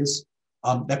posteriors.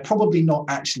 They're probably not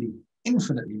actually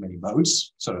infinitely many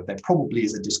modes, so there probably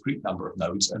is a discrete number of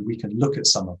nodes, and we can look at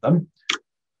some of them.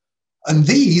 And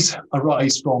these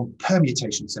arise from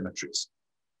permutation symmetries.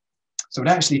 So it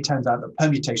actually turns out that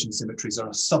permutation symmetries are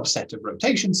a subset of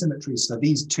rotation symmetries, so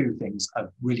these two things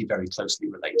are really very closely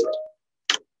related.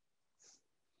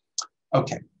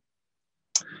 Okay.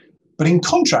 But in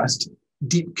contrast,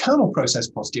 deep kernel process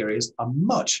posteriors are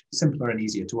much simpler and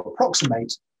easier to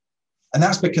approximate. And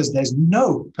that's because there's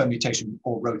no permutation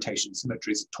or rotation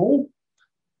symmetries at all.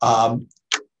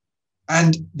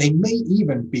 And they may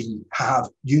even have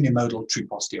unimodal true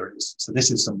posteriors. So this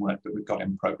is some work that we've got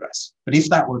in progress. But if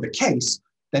that were the case,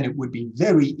 then it would be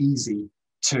very easy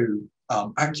to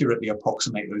accurately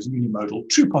approximate those unimodal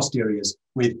true posteriors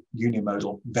with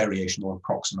unimodal variational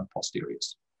approximate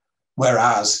posteriors.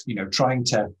 Whereas, trying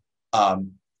to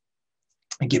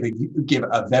give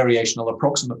a variational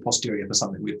approximate posterior for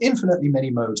something with infinitely many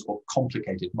modes or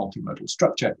complicated multimodal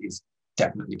structure is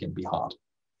definitely going to be hard.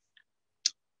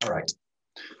 All right.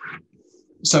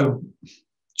 So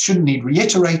Shouldn't need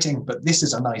reiterating, but this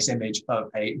is a nice image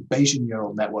of a Bayesian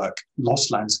neural network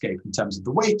loss landscape in terms of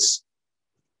the weights.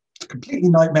 It's completely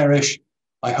nightmarish.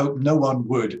 I hope no one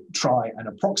would try and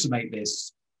approximate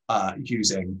this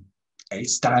using a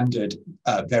standard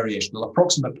variational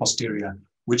approximate posterior,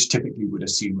 which typically would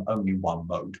assume only one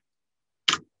mode.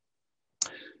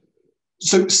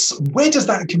 So where does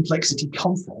that complexity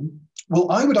come from?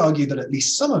 Well, I would argue that at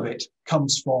least some of it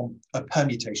comes from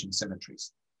permutation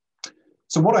symmetries.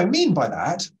 So what I mean by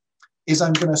that is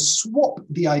I'm going to swap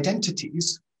the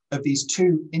identities of these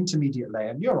two intermediate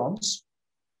layer neurons.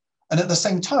 And at the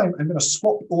same time, I'm going to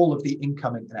swap all of the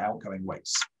incoming and outgoing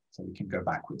weights. So we can go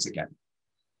backwards again.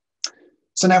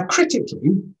 So now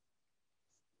critically,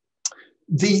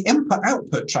 the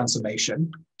input-output transformation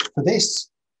for this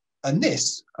and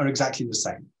this are exactly the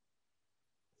same.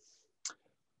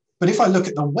 But if I look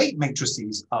at the weight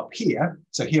matrices up here,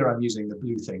 so here I'm using the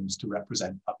blue things to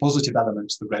represent positive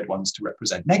elements, the red ones to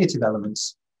represent negative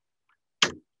elements.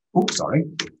 Oops, sorry.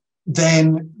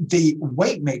 Then the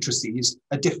weight matrices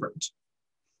are different.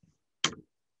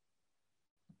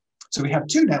 So we have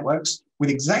two networks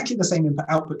with exactly the same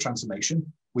input-output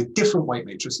transformation with different weight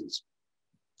matrices.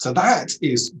 So that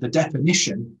is the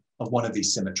definition of one of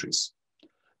these symmetries.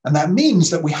 And that means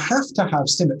that we have to have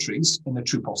symmetries in the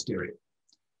true posterior.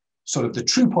 Sort of the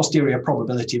true posterior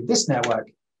probability of this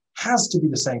network has to be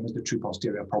the same as the true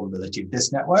posterior probability of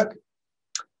this network.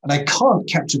 And I can't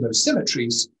capture those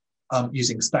symmetries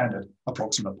using standard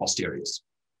approximate posteriors.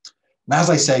 And as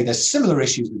I say, there's similar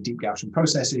issues with deep Gaussian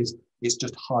processes. It's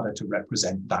just harder to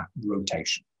represent that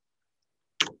rotation.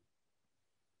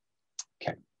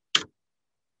 Okay.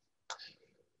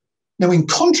 Now, in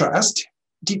contrast,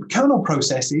 deep kernel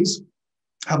processes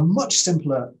have much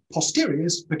simpler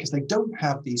posteriors because they don't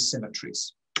have these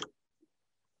symmetries.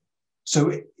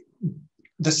 So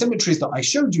the symmetries that I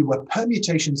showed you were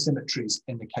permutation symmetries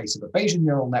in the case of a Bayesian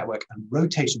neural network and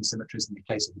rotation symmetries in the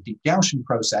case of a deep Gaussian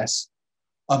process.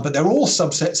 But they're all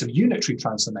subsets of unitary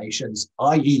transformations,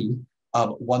 i.e.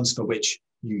 Ones for which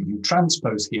U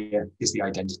transpose here is the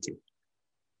identity.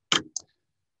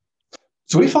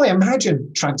 So if I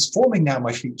imagine transforming now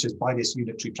my features by this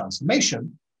unitary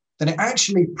transformation, then it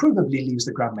actually provably leaves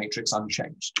the Gram matrix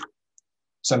unchanged.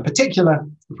 So in particular,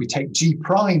 if we take G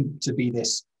prime to be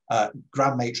this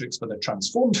Gram matrix for the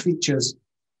transformed features,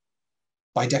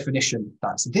 by definition,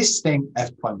 that's this thing, F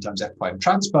prime times F prime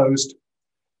transposed.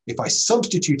 If I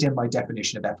substitute in my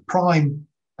definition of F prime,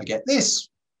 I get this.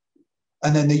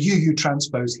 And then the UU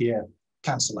transpose here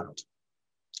cancel out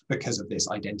because of this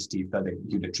identity for the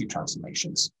unitary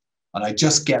transformations. And I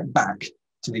just get back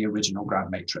to the original Gram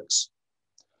matrix.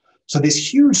 So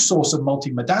this huge source of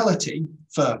multimodality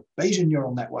for Bayesian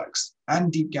neural networks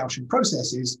and deep Gaussian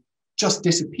processes just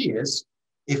disappears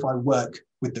if I work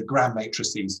with the Gram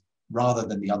matrices rather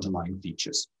than the underlying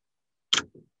features.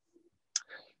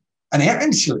 And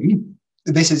actually,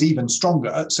 this is even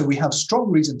stronger. So we have strong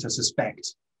reason to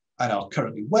suspect, and are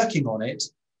currently working on it,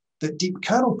 that deep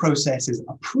kernel processes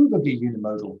are provably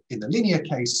unimodal in the linear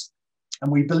case.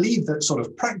 And we believe that sort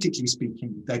of practically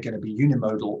speaking, they're going to be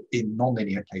unimodal in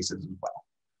nonlinear cases as well.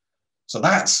 So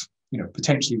that's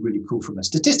potentially really cool from a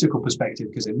statistical perspective,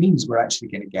 because it means we're actually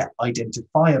going to get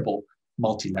identifiable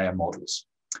multi-layer models.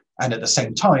 And at the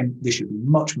same time, this should be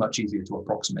much, much easier to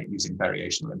approximate using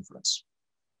variational inference.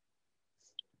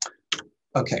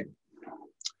 Okay.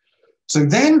 So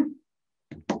then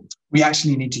we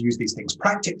actually need to use these things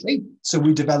practically. So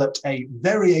we developed a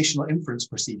variational inference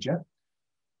procedure.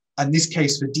 In this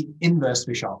case, for deep inverse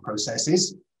Wishart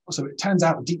processes. So it turns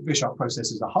out deep Wishart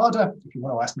processes are harder. If you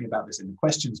want to ask me about this in the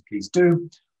questions, please do.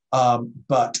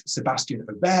 But Sébastien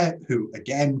Aubert, who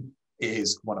again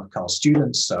is one of Carl's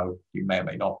students, so you may or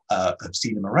may not have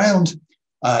seen him around,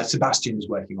 Sébastien is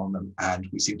working on them, and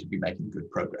we seem to be making good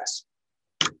progress.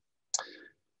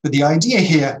 But the idea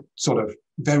here, sort of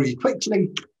very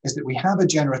quickly, is that we have a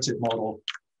generative model,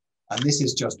 and this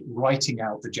is just writing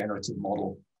out the generative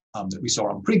model that we saw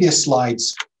on previous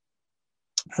slides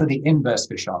for the inverse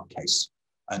Wishart case.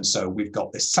 And so we've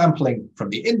got this sampling from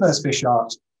the inverse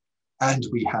Wishart, and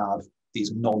we have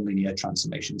these nonlinear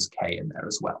transformations K in there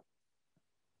as well.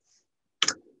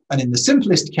 And in the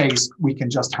simplest case, we can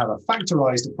just have a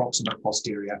factorized approximate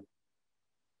posterior,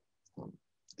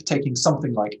 taking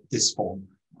something like this form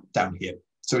down here.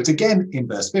 So it's again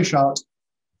inverse Wishart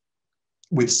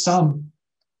with some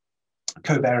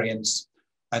covariance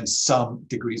and some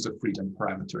degrees of freedom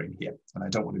parametering here. And I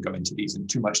don't want to go into these in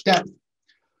too much depth.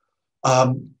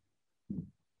 And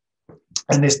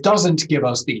this doesn't give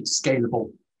us the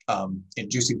scalable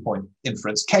inducing point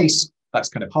inference case. That's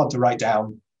kind of hard to write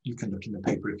down. You can look in the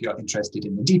paper if you're interested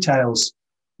in the details.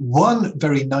 One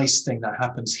very nice thing that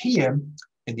happens here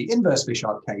in the inverse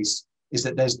Wishart case is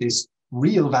that there's this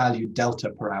real value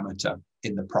delta parameter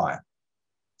in the prior.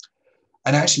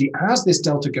 And actually, as this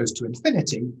delta goes to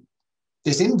infinity,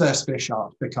 this inverse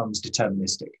Wishart becomes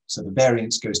deterministic. So the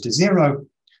variance goes to 0,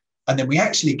 and then we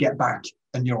actually get back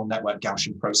a neural network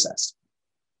Gaussian process.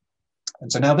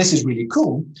 And so now this is really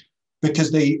cool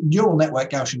because the neural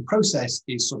network Gaussian process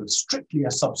is sort of strictly a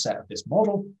subset of this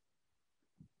model.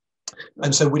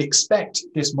 And so we'd expect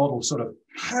this model sort of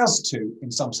has to, in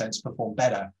some sense, perform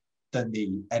better than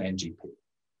the NNGP.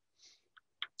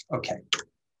 Okay.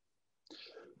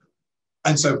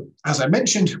 And so, as I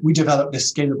mentioned, we developed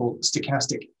this scalable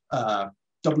stochastic,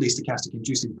 doubly stochastic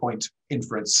inducing point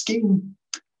inference scheme.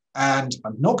 And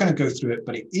I'm not going to go through it,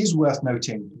 but it is worth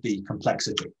noting the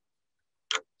complexity.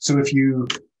 So if you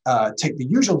take the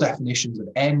usual definitions of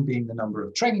n being the number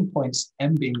of training points,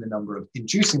 m being the number of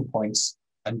inducing points,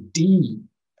 and d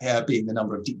being the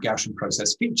number of deep Gaussian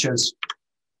process features,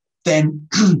 then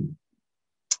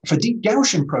for deep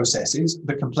Gaussian processes,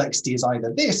 the complexity is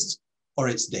either this or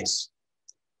it's this.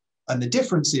 And the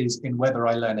difference is in whether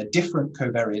I learn a different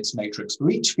covariance matrix for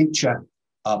each feature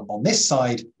on this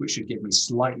side, which should give me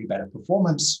slightly better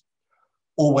performance,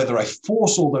 or whether I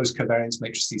force all those covariance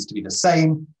matrices to be the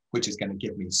same, which is going to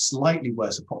give me slightly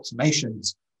worse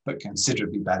approximations, but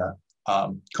considerably better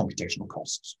computational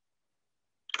costs.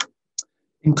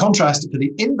 In contrast, for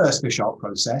the inverse Wishart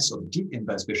process, or the deep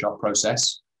inverse Wishart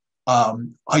process,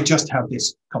 I just have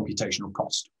this computational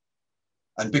cost.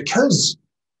 And because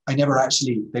I never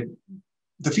actually,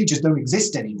 the features don't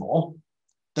exist anymore,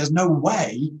 there's no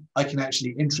way I can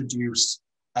actually introduce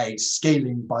a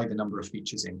scaling by the number of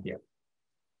features in here.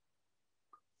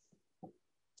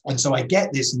 And so I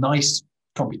get this nice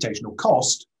computational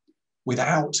cost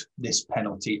without this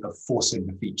penalty of forcing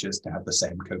the features to have the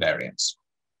same covariance.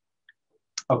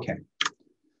 Okay.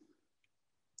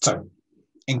 So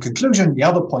in conclusion, the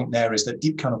other point there is that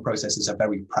deep kernel processes are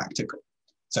very practical.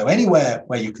 So anywhere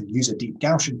where you can use a deep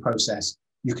Gaussian process,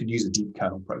 you can use a deep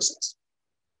kernel process.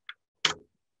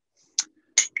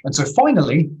 And so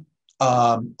finally,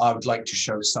 I would like to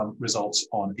show some results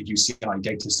on a UCI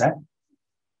data set.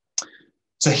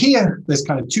 So here, there's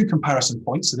kind of two comparison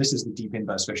points. So this is the deep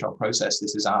inverse Wishart process.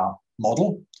 This is our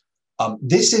model.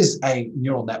 This is a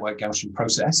neural network Gaussian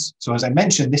process. So as I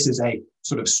mentioned, this is a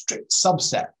sort of strict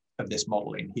subset of this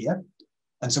model in here.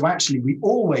 And so actually, we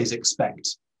always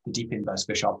expect the deep inverse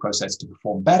Wishart process to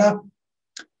perform better.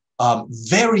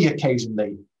 Very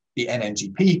occasionally, the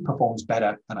NNGP performs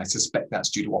better, and I suspect that's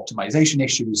due to optimization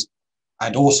issues,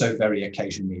 and also very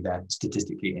occasionally they're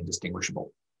statistically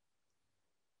indistinguishable.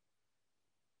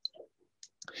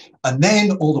 And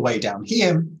then all the way down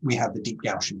here, we have the deep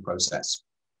Gaussian process.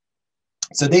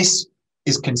 So this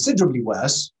is considerably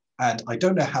worse, and I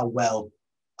don't know how well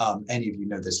any of you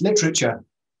know this literature,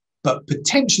 but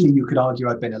potentially you could argue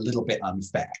I've been a little bit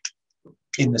unfair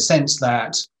in the sense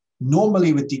that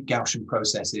normally with deep Gaussian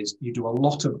processes, you do a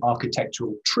lot of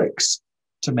architectural tricks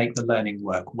to make the learning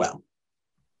work well.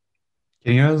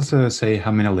 Can you also say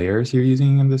how many layers you're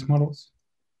using in these models?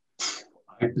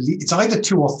 I believe it's either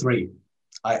 2 or 3.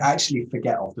 I actually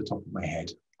forget off the top of my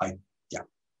head.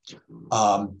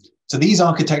 So these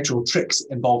architectural tricks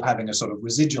involve having a sort of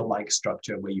residual-like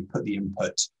structure where you put the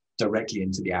input directly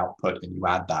into the output and you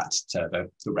add that to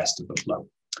the rest of the flow.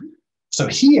 So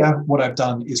here, what I've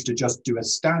done is to just do a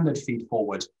standard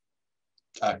feed-forward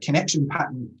connection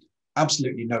pattern,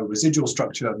 absolutely no residual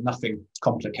structure, nothing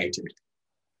complicated.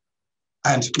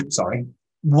 And, sorry,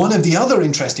 one of the other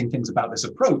interesting things about this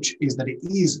approach is that it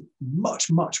is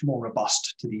much, much more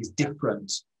robust to these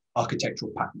different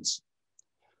architectural patterns.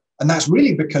 And that's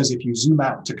really because if you zoom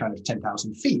out to kind of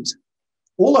 10,000 feet,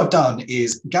 all I've done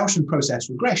is Gaussian process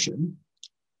regression,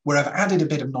 where I've added a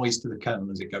bit of noise to the kernel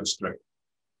as it goes through.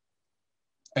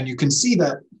 And you can see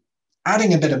that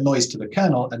adding a bit of noise to the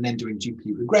kernel and then doing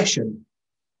GPU regression,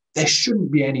 there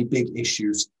shouldn't be any big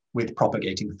issues with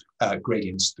propagating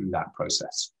gradients through that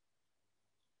process.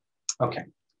 Okay.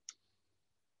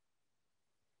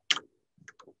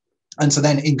 And so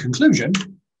then in conclusion,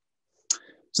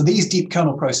 so these deep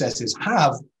kernel processes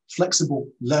have flexible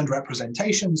learned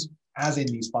representations, as in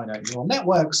these finite neural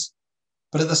networks,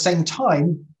 but at the same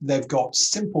time, they've got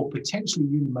simple, potentially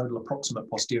unimodal approximate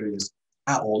posteriors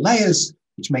at all layers,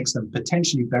 which makes them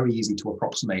potentially very easy to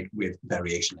approximate with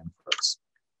variation inference.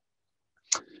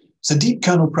 So deep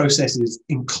kernel processes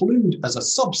include as a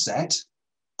subset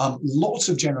lots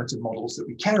of generative models that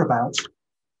we care about.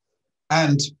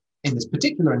 And in this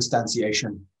particular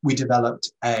instantiation, we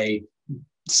developed a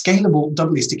scalable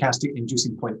doubly stochastic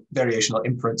inducing point variational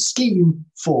inference scheme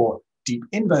for deep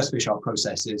inverse Fisher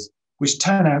processes, which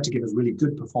turn out to give us really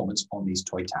good performance on these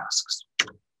toy tasks.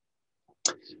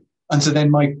 And so then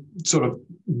my sort of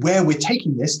where we're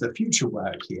taking this, the future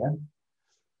work here,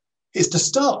 is to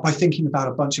start by thinking about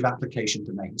a bunch of application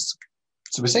domains.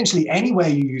 So essentially anywhere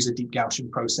you use a deep Gaussian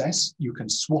process, you can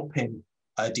swap in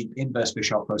a deep inverse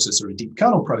Fisher process or a deep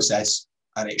kernel process,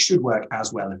 and it should work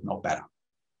as well, if not better.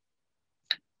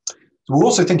 So we're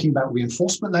also thinking about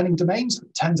reinforcement learning domains.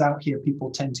 It turns out here people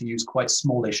tend to use quite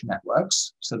smallish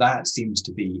networks. So that seems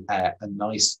to be a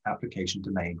nice application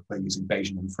domain where using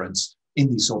Bayesian inference in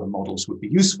these sort of models would be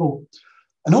useful.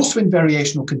 And also in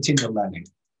variational continual learning,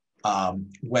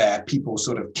 where people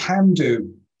sort of can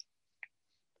do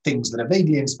things that are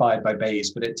vaguely inspired by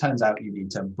Bayes, but it turns out you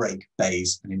need to break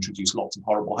Bayes and introduce lots of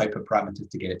horrible hyperparameters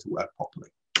to get it to work properly.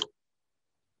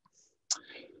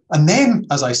 And then,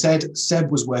 as I said,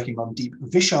 Seb was working on deep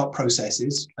Wishart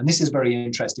processes. And this is very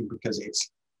interesting because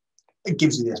it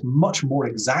gives you this much more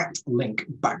exact link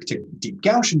back to deep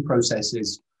Gaussian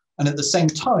processes. And at the same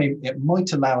time, it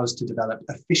might allow us to develop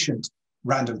efficient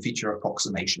random feature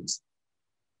approximations,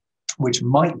 which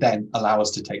might then allow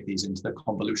us to take these into the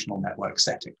convolutional network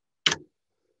setting.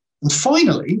 And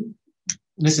finally,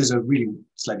 this is a really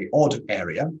slightly odd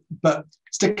area, but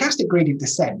stochastic gradient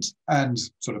descent and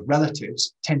sort of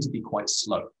relatives tend to be quite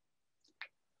slow.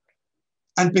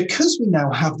 And because we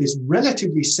now have this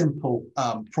relatively simple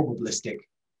probabilistic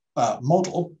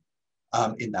model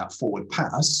in that forward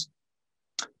pass,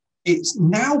 it's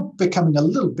now becoming a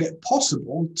little bit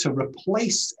possible to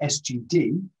replace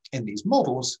SGD in these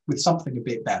models with something a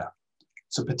bit better.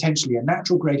 So potentially a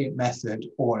natural gradient method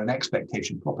or an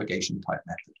expectation propagation type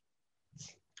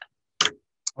method.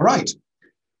 All right.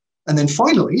 And then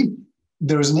finally,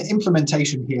 there is an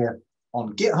implementation here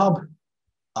on GitHub.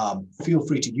 Feel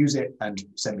free to use it and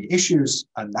send me issues.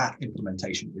 And that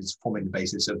implementation is forming the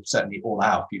basis of certainly all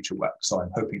our future work. So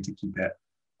I'm hoping to keep it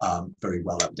very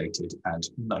well updated and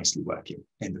nicely working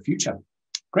in the future.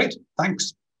 Great,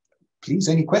 thanks. Please,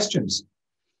 any questions?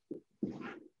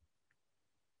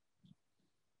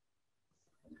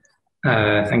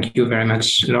 Thank you very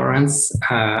much, Laurence.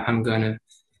 I'm going to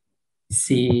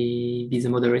be the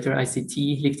moderator. I see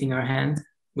T lifting her hand.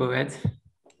 Go ahead.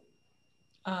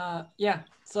 Yeah,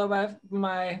 so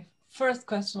my first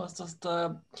question was just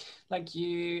like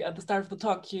you, at the start of the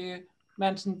talk, you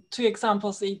mentioned 2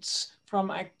 examples each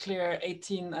from Clear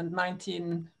 18 and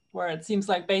 19, where it seems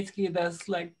like basically there's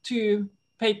like 2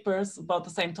 papers about the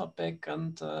same topic.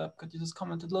 And could you just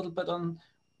comment a little bit on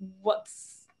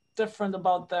what's different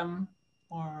about them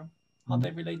or how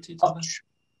they relate to each other?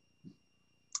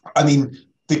 I mean,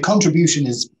 the contribution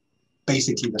is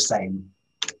basically the same.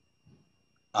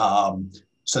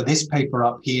 So this paper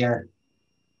up here,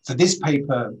 for this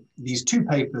paper, these 2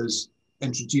 papers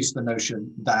introduce the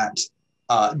notion that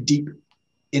deep,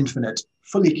 infinite,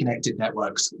 fully connected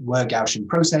networks were Gaussian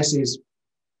processes.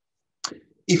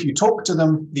 If you talk to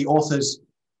them, the authors,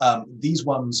 these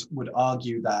ones would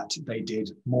argue that they did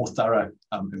more thorough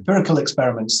empirical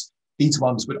experiments. These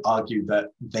ones would argue that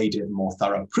they did more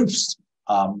thorough proofs.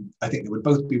 I think they would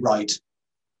both be right,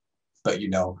 but you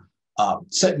know,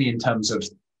 certainly in terms of,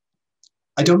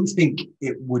 I don't think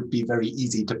it would be very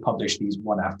easy to publish these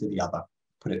one after the other,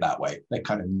 put it that way. They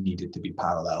kind of needed to be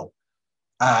parallel.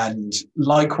 And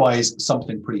likewise,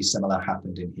 something pretty similar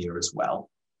happened in here as well.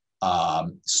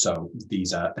 So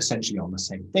these are essentially on the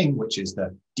same thing, which is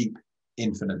the deep,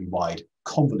 infinitely wide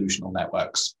convolutional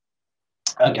networks,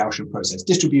 a Gaussian process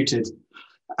distributed.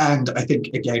 And I think,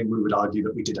 again, we would argue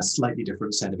that we did a slightly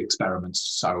different set of experiments.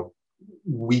 So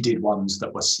we did ones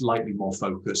that were slightly more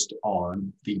focused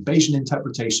on the Bayesian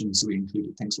interpretation. So we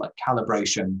included things like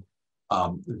calibration.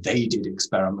 They did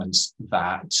experiments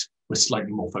that were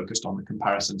slightly more focused on the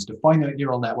comparisons to finite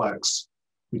neural networks,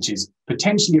 which is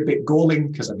potentially a bit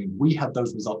galling because, I mean, we had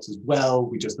those results as well.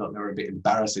 We just thought they were a bit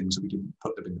embarrassing, so we didn't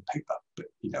put them in the paper. But,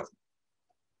 you know,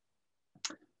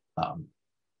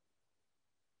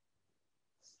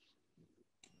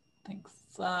 Thanks.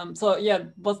 So yeah,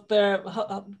 was there,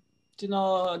 do you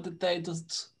know, did they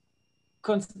just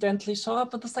coincidentally show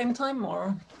up at the same time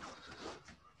or?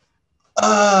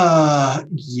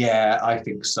 Yeah, I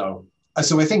think so.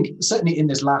 So I think certainly in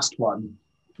this last one,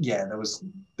 yeah, there was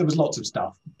lots of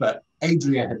stuff, but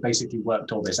Adria had basically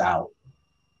worked all this out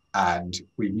and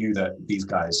we knew that these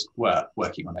guys were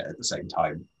working on it at the same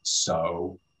time.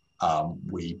 So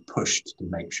we pushed to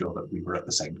make sure that we were at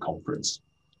the same conference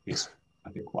is, I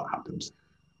think, what happened.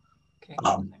 Okay.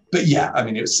 But yeah, I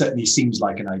mean, it certainly seems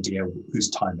like an idea whose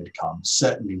time had come.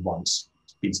 Certainly once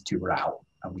these 2 were out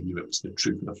and we knew it was the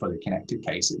true for the fully connected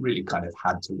case, it really kind of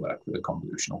had to work for the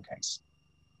convolutional case.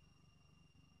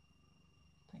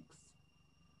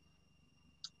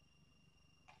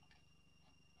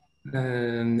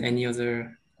 Any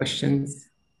other questions?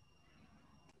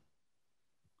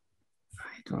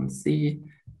 I don't see.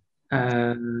 We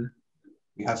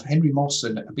have Henry Moss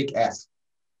and a big F.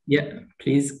 Yeah,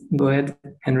 please go ahead,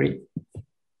 Henry.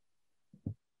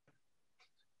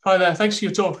 Hi there, thanks for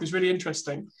your talk, it was really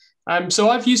interesting. So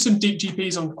I've used some deep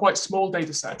GPs on quite small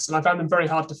data sets and I found them very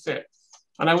hard to fit.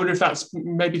 And I wonder if that's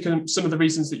maybe some of the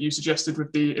reasons that you suggested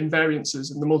with the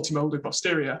invariances and the multimodal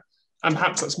posterior, and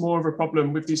perhaps that's more of a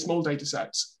problem with these small data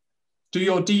sets. Do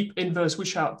your deep inverse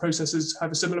wish-out processes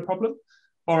have a similar problem,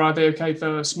 or are they okay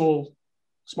for smaller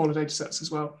data sets as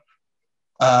well?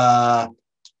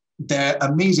 They're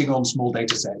amazing on small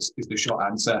data sets is the short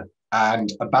answer,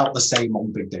 and about the same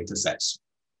on big data sets.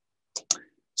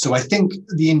 So I think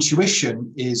the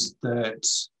intuition is that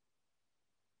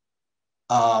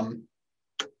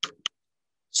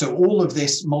so all of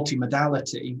this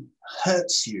multimodality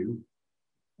hurts you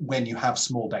when you have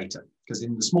small data, because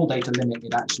in the small data limit,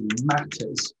 it actually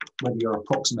matters whether you're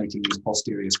approximating these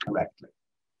posteriors correctly.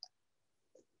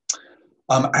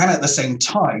 And at the same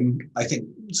time, I think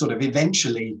sort of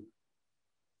eventually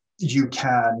you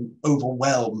can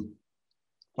overwhelm,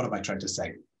 what am I trying to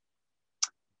say?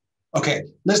 Okay,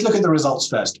 let's look at the results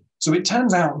first. So it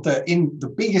turns out that in the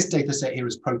biggest data set here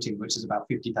is protein, which is about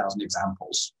 50,000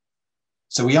 examples.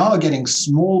 So we are getting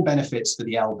small benefits for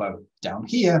the elbow down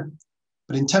here,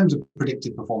 but in terms of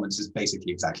predictive performance, it's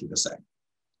basically exactly the same.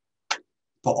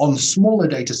 But on smaller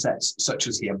data sets, such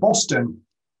as here, Boston,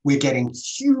 we're getting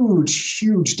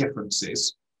huge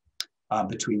differences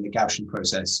between the Gaussian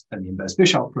process and the inverse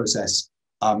Bischoff process,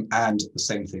 and the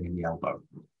same thing in the elbow.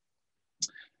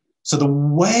 So the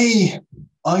way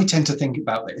I tend to think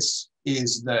about this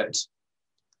is that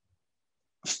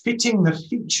fitting the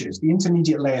features, the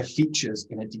intermediate layer features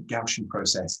in a deep Gaussian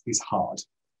process is hard.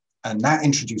 And that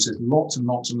introduces lots and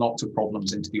lots of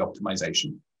problems into the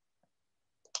optimization.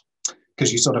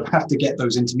 Because you sort of have to get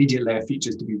those intermediate layer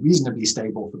features to be reasonably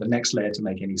stable for the next layer to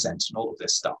make any sense and all of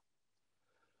this stuff.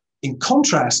 In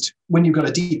contrast, when you've got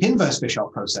a deep inverse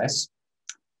Bischoff process,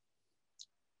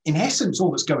 in essence,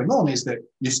 all that's going on is that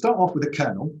you start off with a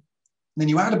kernel, then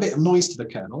you add a bit of noise to the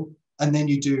kernel, and then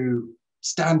you do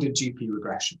standard GP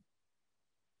regression.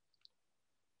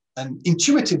 And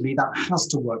intuitively, that has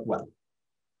to work well.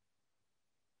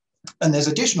 And there's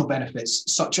additional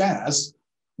benefits, such as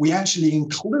we actually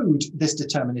include this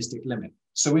deterministic limit.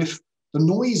 So if the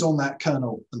noise on that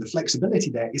kernel and the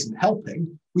flexibility there isn't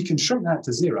helping, we can shrink that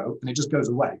to 0 and it just goes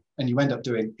away. And you end up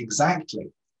doing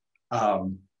exactly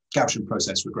Gaussian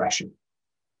process regression.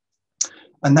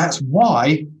 And that's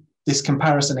why this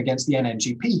comparison against the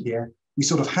NNGP here, we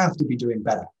sort of have to be doing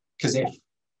better. Because if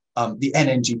the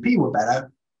NNGP were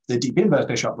better, the deep inverse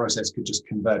Bischoff process could just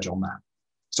converge on that.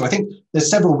 So I think there's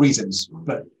several reasons,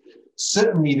 but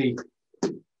certainly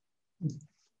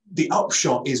the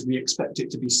upshot is we expect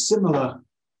it to be similar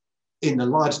in the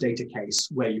large data case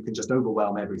where you can just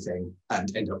overwhelm everything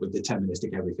and end up with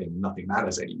deterministic everything, nothing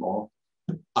matters anymore.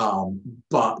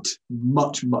 But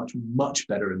much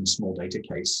better in the small data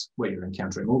case where you're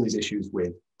encountering all these issues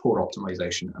with poor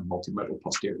optimization and multimodal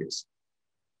posteriors.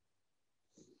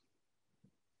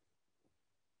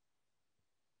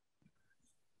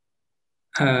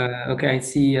 Okay, I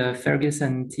see Fergus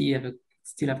and T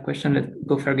still have a question. Let's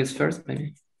go Fergus first,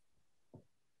 maybe.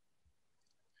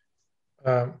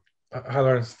 Hi,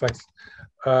 Laurence, thanks.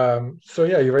 So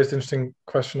yeah, you raised an interesting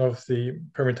question of the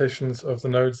permutations of the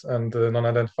nodes and the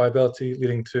non-identifiability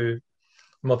leading to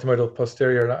multimodal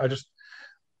posterior. And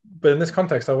but in this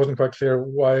context, I wasn't quite clear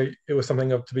why it was something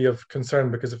to be of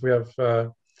concern, because if we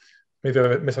have, maybe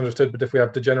I misunderstood, but if we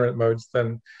have degenerate modes,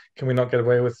 then can we not get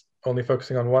away with only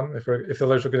focusing on one if the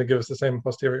layers are going to give us the same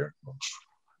posterior?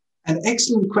 An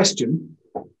excellent question.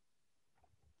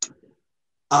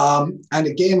 And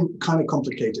again, kind of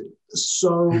complicated.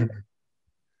 So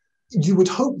you would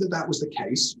hope that that was the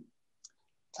case.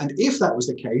 And if that was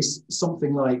the case,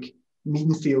 something like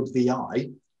mean field VI,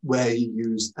 where you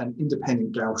use an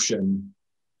independent Gaussian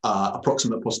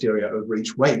approximate posterior over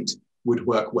each weight, would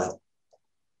work well.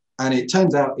 And it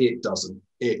turns out it doesn't.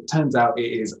 It turns out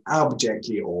it is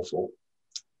abjectly awful.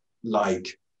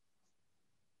 Like,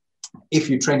 if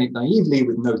you train it naively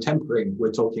with no tempering,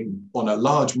 we're talking on a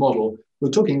large model,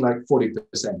 we're talking like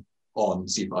 40% on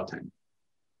CFAR 10.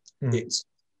 It's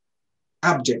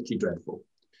abjectly dreadful.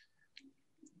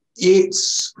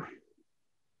 It's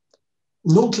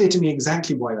not clear to me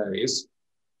exactly why that is,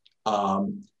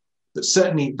 but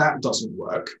certainly that doesn't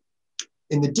work.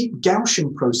 In the deep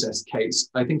Gaussian process case,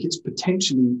 I think it's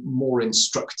potentially more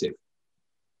instructive.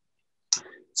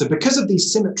 So because of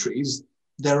these symmetries,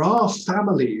 there are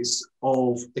families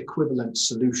of equivalent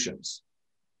solutions.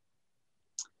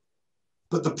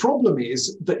 But the problem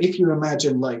is that if you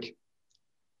imagine like,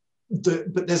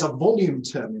 but there's a volume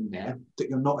term in there that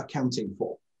you're not accounting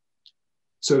for.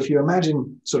 So if you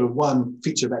imagine sort of one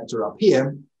feature vector up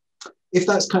here, if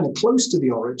that's kind of close to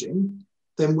the origin,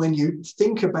 then when you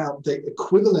think about the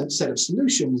equivalent set of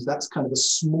solutions, that's kind of a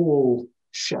small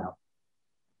shell.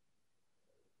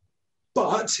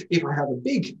 But if I have a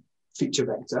big feature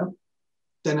vector,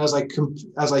 then as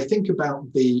I think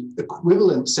about the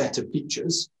equivalent set of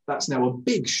features, that's now a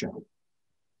big shell.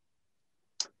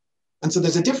 And so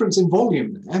there's a difference in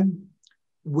volume there,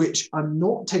 which I'm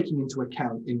not taking into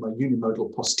account in my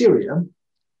unimodal posterior,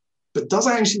 but does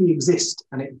actually exist,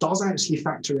 and it does actually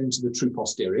factor into the true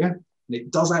posterior, and it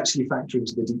does actually factor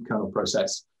into the deep kernel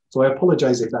process. So I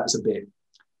apologize if that's a bit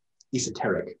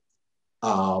esoteric.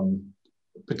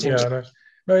 Potentially. Yeah,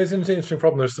 no, it's an interesting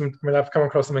problem. There's some, I mean, I've come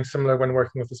across something similar when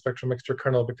working with the spectral mixture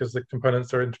kernel because the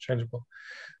components are interchangeable.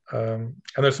 And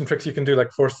there's some tricks you can do,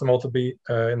 like force them all to be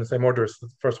in the same order. So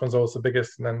the first one's always the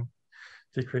biggest and then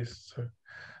decrease. So,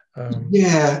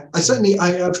 yeah,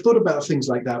 I've thought about things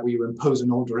like that where you impose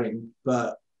an ordering,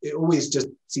 but it always just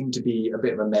seemed to be a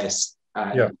bit of a mess.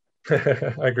 And yeah,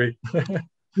 I agree. It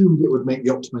would make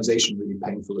the optimization really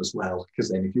painful as well,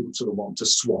 because then if you sort of want to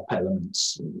swap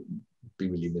elements, it would be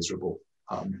really miserable.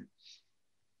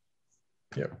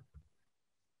 Yeah.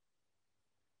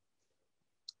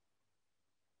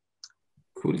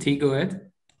 Cool, T, go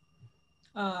ahead.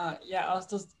 Yeah, I was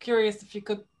just curious if you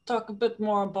could talk a bit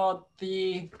more about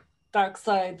the dark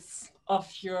sides of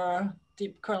your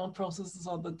deep kernel processes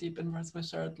or the deep inverse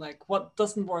Wishart. Like, what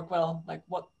doesn't work well? Like,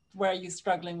 where are you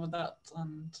struggling with that,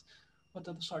 and what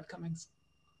are the shortcomings?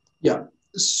 Yeah,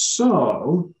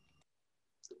 so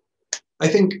I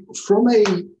think from a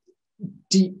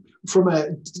deep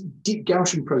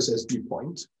Gaussian process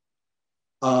viewpoint,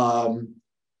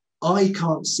 I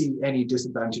can't see any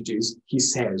disadvantages, he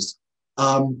says.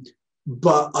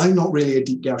 But I'm not really a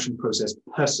deep Gaussian process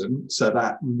person, so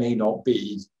that may not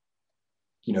be,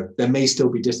 there may still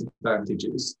be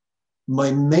disadvantages.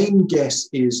 My main guess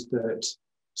is that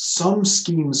some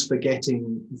schemes for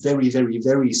getting very, very,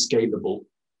 very scalable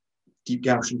deep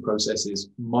Gaussian processes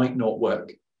might not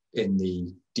work in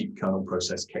the deep kernel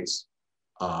process case.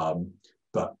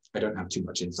 But I don't have too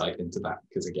much insight into that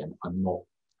because, again, I'm not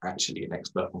actually an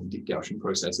expert on deep Gaussian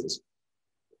processes.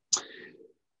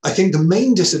 I think the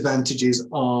main disadvantages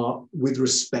are with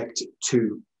respect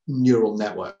to neural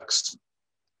networks.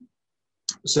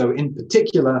 So in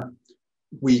particular,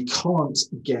 we can't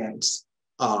get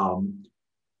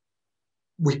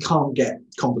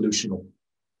convolutional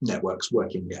networks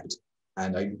working yet.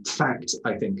 And in fact,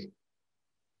 I think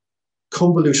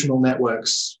convolutional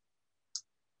networks,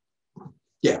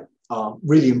 are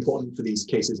really important for these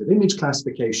cases of image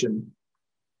classification.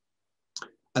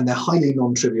 And they're highly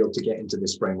non-trivial to get into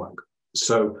this framework.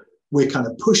 So we're kind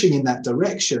of pushing in that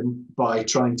direction by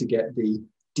trying to get the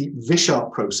deep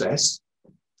Wishart process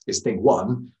is thing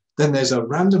one. Then there's a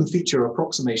random feature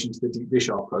approximation to the deep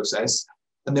Wishart process.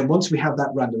 And then once we have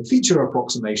that random feature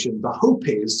approximation, the hope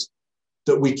is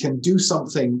that we can do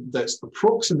something that's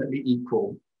approximately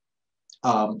equal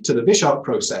to the Wishart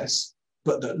process,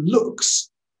 but that looks,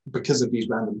 because of these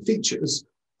random features,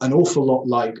 an awful lot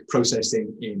like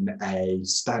processing in a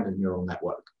standard neural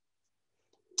network,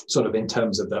 sort of in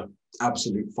terms of the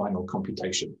absolute final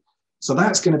computation. So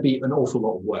that's going to be an awful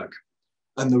lot of work.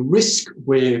 And the risk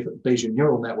with Bayesian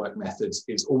neural network methods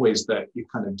is always that you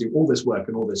kind of do all this work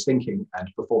and all this thinking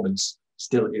and performance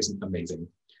still isn't amazing,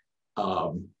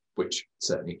 which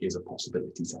certainly is a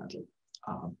possibility, sadly.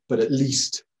 But at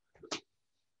least,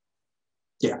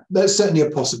 there's certainly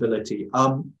a possibility.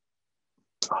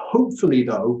 Hopefully,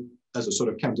 though, as a sort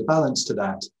of counterbalance to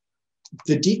that,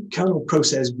 the deep kernel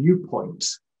process viewpoint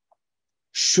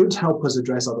should help us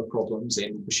address other problems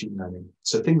in machine learning.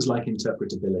 So things like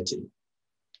interpretability,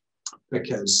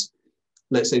 because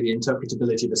let's say the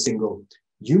interpretability of a single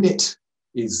unit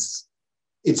it's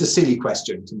a silly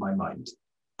question to my mind.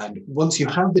 And once you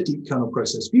have the deep kernel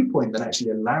process viewpoint that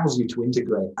actually allows you to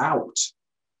integrate out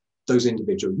those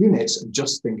individual units and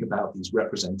just think about these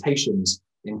representations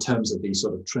in terms of these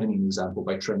sort of training example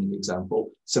by training example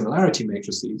similarity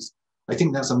matrices, I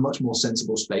think that's a much more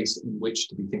sensible space in which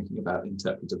to be thinking about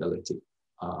interpretability,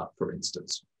 for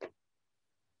instance. I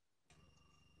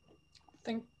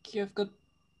think you've got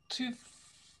two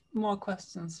more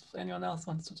questions. If anyone else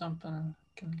wants to jump in, I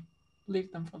can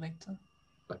leave them for later.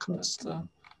 But,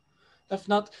 if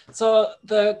not, so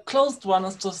the closed one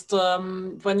is just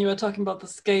when you were talking about the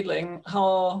scaling,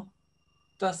 how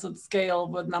does it scale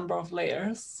with number of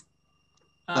layers?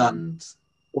 And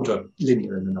order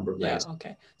linear in the number of layers. Yeah,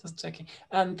 okay, just checking.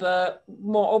 And the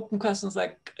more open questions,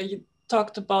 like you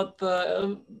talked about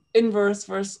the inverse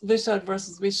versus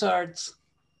Wishart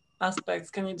aspects.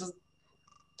 Can you just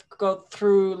go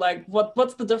through like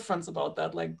what's the difference about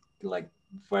that? Like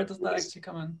where does that actually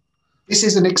come in? This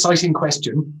is an exciting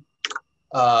question.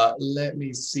 Let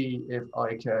me see if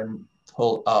I can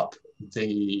pull up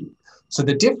so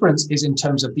the difference is in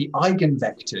terms of the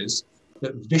eigenvectors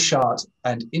that Wishart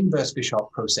and inverse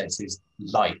Wishart processes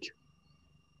like.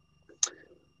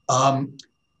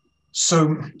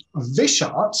 So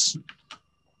Wisharts,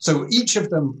 so each of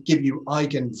them give you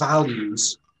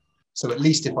eigenvalues. So at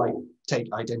least if I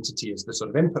take identity as the sort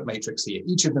of input matrix here,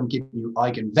 each of them give you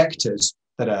eigenvectors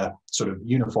that are sort of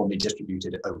uniformly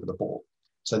distributed over the board.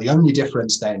 So the only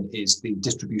difference then is the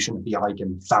distribution of the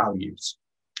eigenvalues.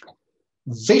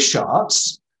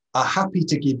 Wisharts are happy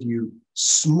to give you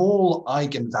small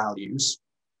eigenvalues,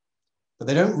 but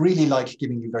they don't really like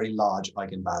giving you very large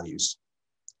eigenvalues.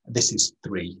 This is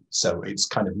 3, so it's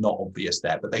kind of not obvious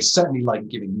there, but they certainly like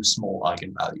giving you small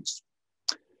eigenvalues.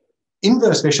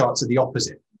 Inverse Wisharts are the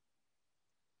opposite.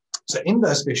 So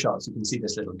inverse Wisharts, you can see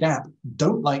this little gap,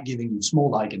 don't like giving you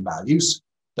small eigenvalues,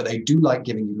 but they do like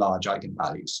giving you large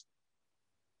eigenvalues.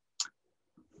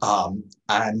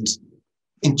 And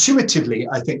intuitively,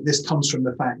 I think this comes from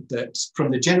the fact that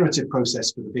from the generative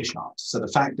process for the Wishart, so the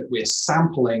fact that we're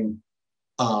sampling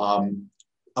a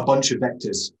bunch of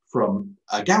vectors from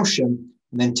a Gaussian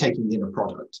and then taking the inner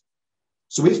product.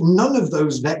 So if none of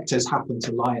those vectors happen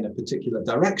to lie in a particular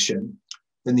direction,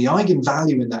 then the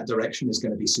eigenvalue in that direction is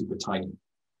going to be super tiny.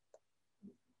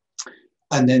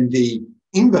 And then the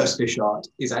inverse Wishart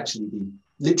is actually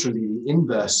literally the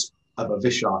inverse of a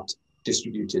Wishart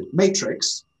distributed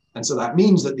matrix. And so that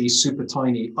means that these super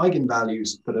tiny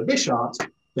eigenvalues for the Wishart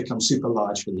become super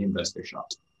large for the inverse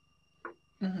Wishart.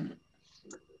 Mm-hmm.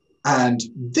 And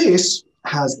this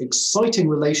has exciting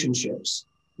relationships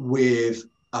with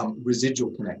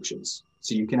residual connections.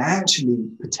 So you can actually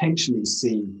potentially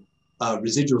see a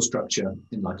residual structure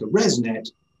in like a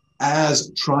ResNet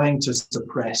as trying to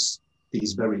suppress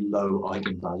these very low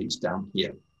eigenvalues down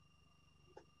here.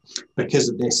 Because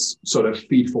of this sort of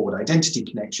feed-forward identity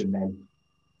connection, then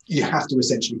you have to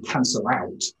essentially cancel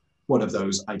out one of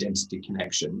those identity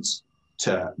connections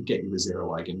to get you a 0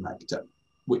 eigenvector,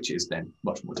 which is then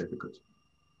much more difficult.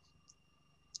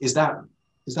 Is that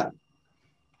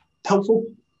helpful?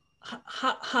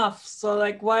 Half. So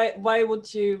like why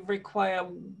would you require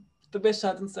the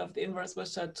Wishart instead of the inverse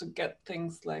Wishart to get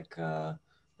things like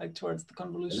towards the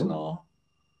convolutional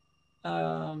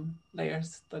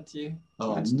layers that you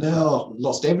mentioned? No,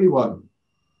 lost everyone.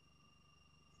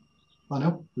 Oh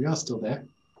no, we are still there.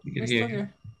 We're still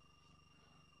here.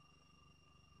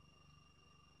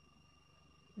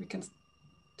 We can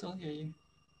still hear you.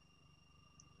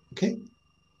 Okay.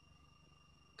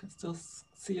 Can still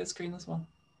see your screen as well.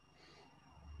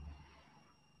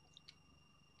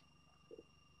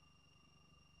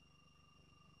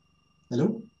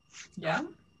 Hello? Yeah.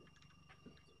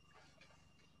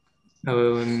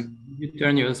 You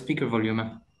turn your speaker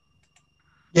volume.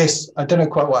 Yes, I don't know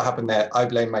quite what happened there. I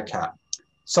blame my cat.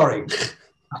 Sorry.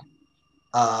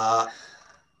 I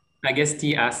guess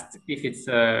T asked if it's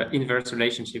an inverse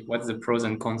relationship. What's the pros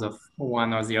and cons of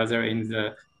one or the other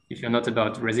if you're not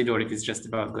about residual, if it's just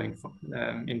about going for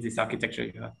in this architecture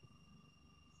you have?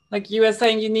 Like you were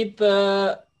saying, you need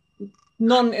the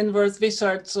non-inverse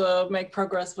Wishart to make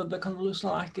progress with the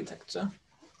convolutional architecture.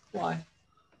 Why?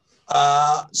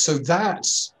 So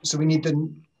we need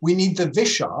the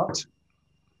Wishart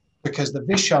because the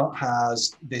Wishart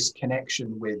has this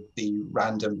connection with the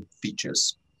random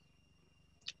features.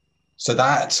 So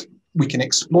that we can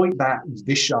exploit that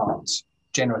Wishart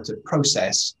generative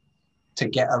process to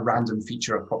get a random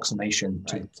feature approximation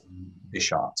to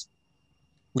Wishart,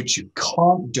 which you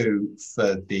can't do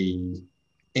for the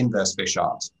inverse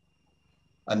Wishart.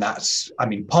 And that's, I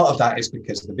mean, part of that is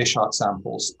because the Wishart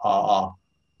samples are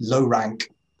low rank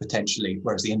potentially,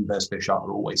 whereas the inverse Wishart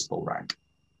are always full rank.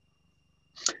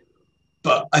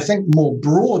 But I think more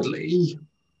broadly,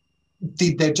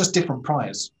 they're just different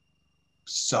priors.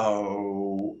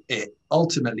 So it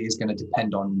ultimately is going to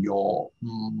depend on your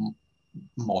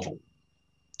model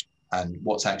and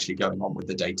what's actually going on with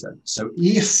the data. So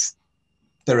if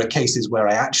there are cases where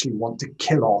I actually want to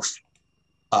kill off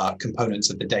components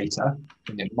of the data,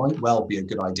 then it might well be a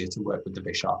good idea to work with the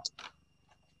Wishart.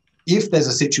 If there's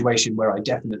a situation where I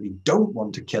definitely don't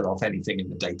want to kill off anything in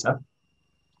the data,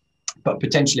 but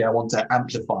potentially I want to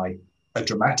amplify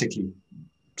dramatically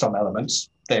some elements,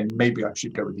 then maybe I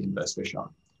should go with the inverse Wishart.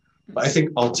 But I think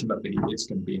ultimately it's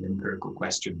going to be an empirical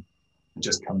question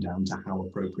just come down to how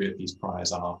appropriate these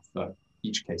priors are for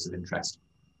each case of interest.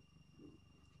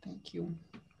 Thank you.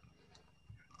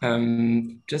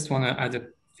 Just want to add a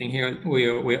thing here.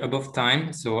 We're above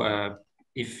time, so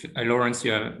if Laurence,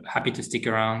 you're happy to stick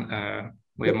around,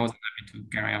 we're more than happy to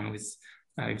carry on with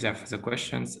if there are further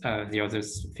questions. The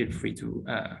others, feel free to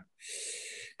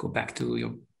go back to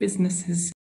your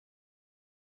businesses.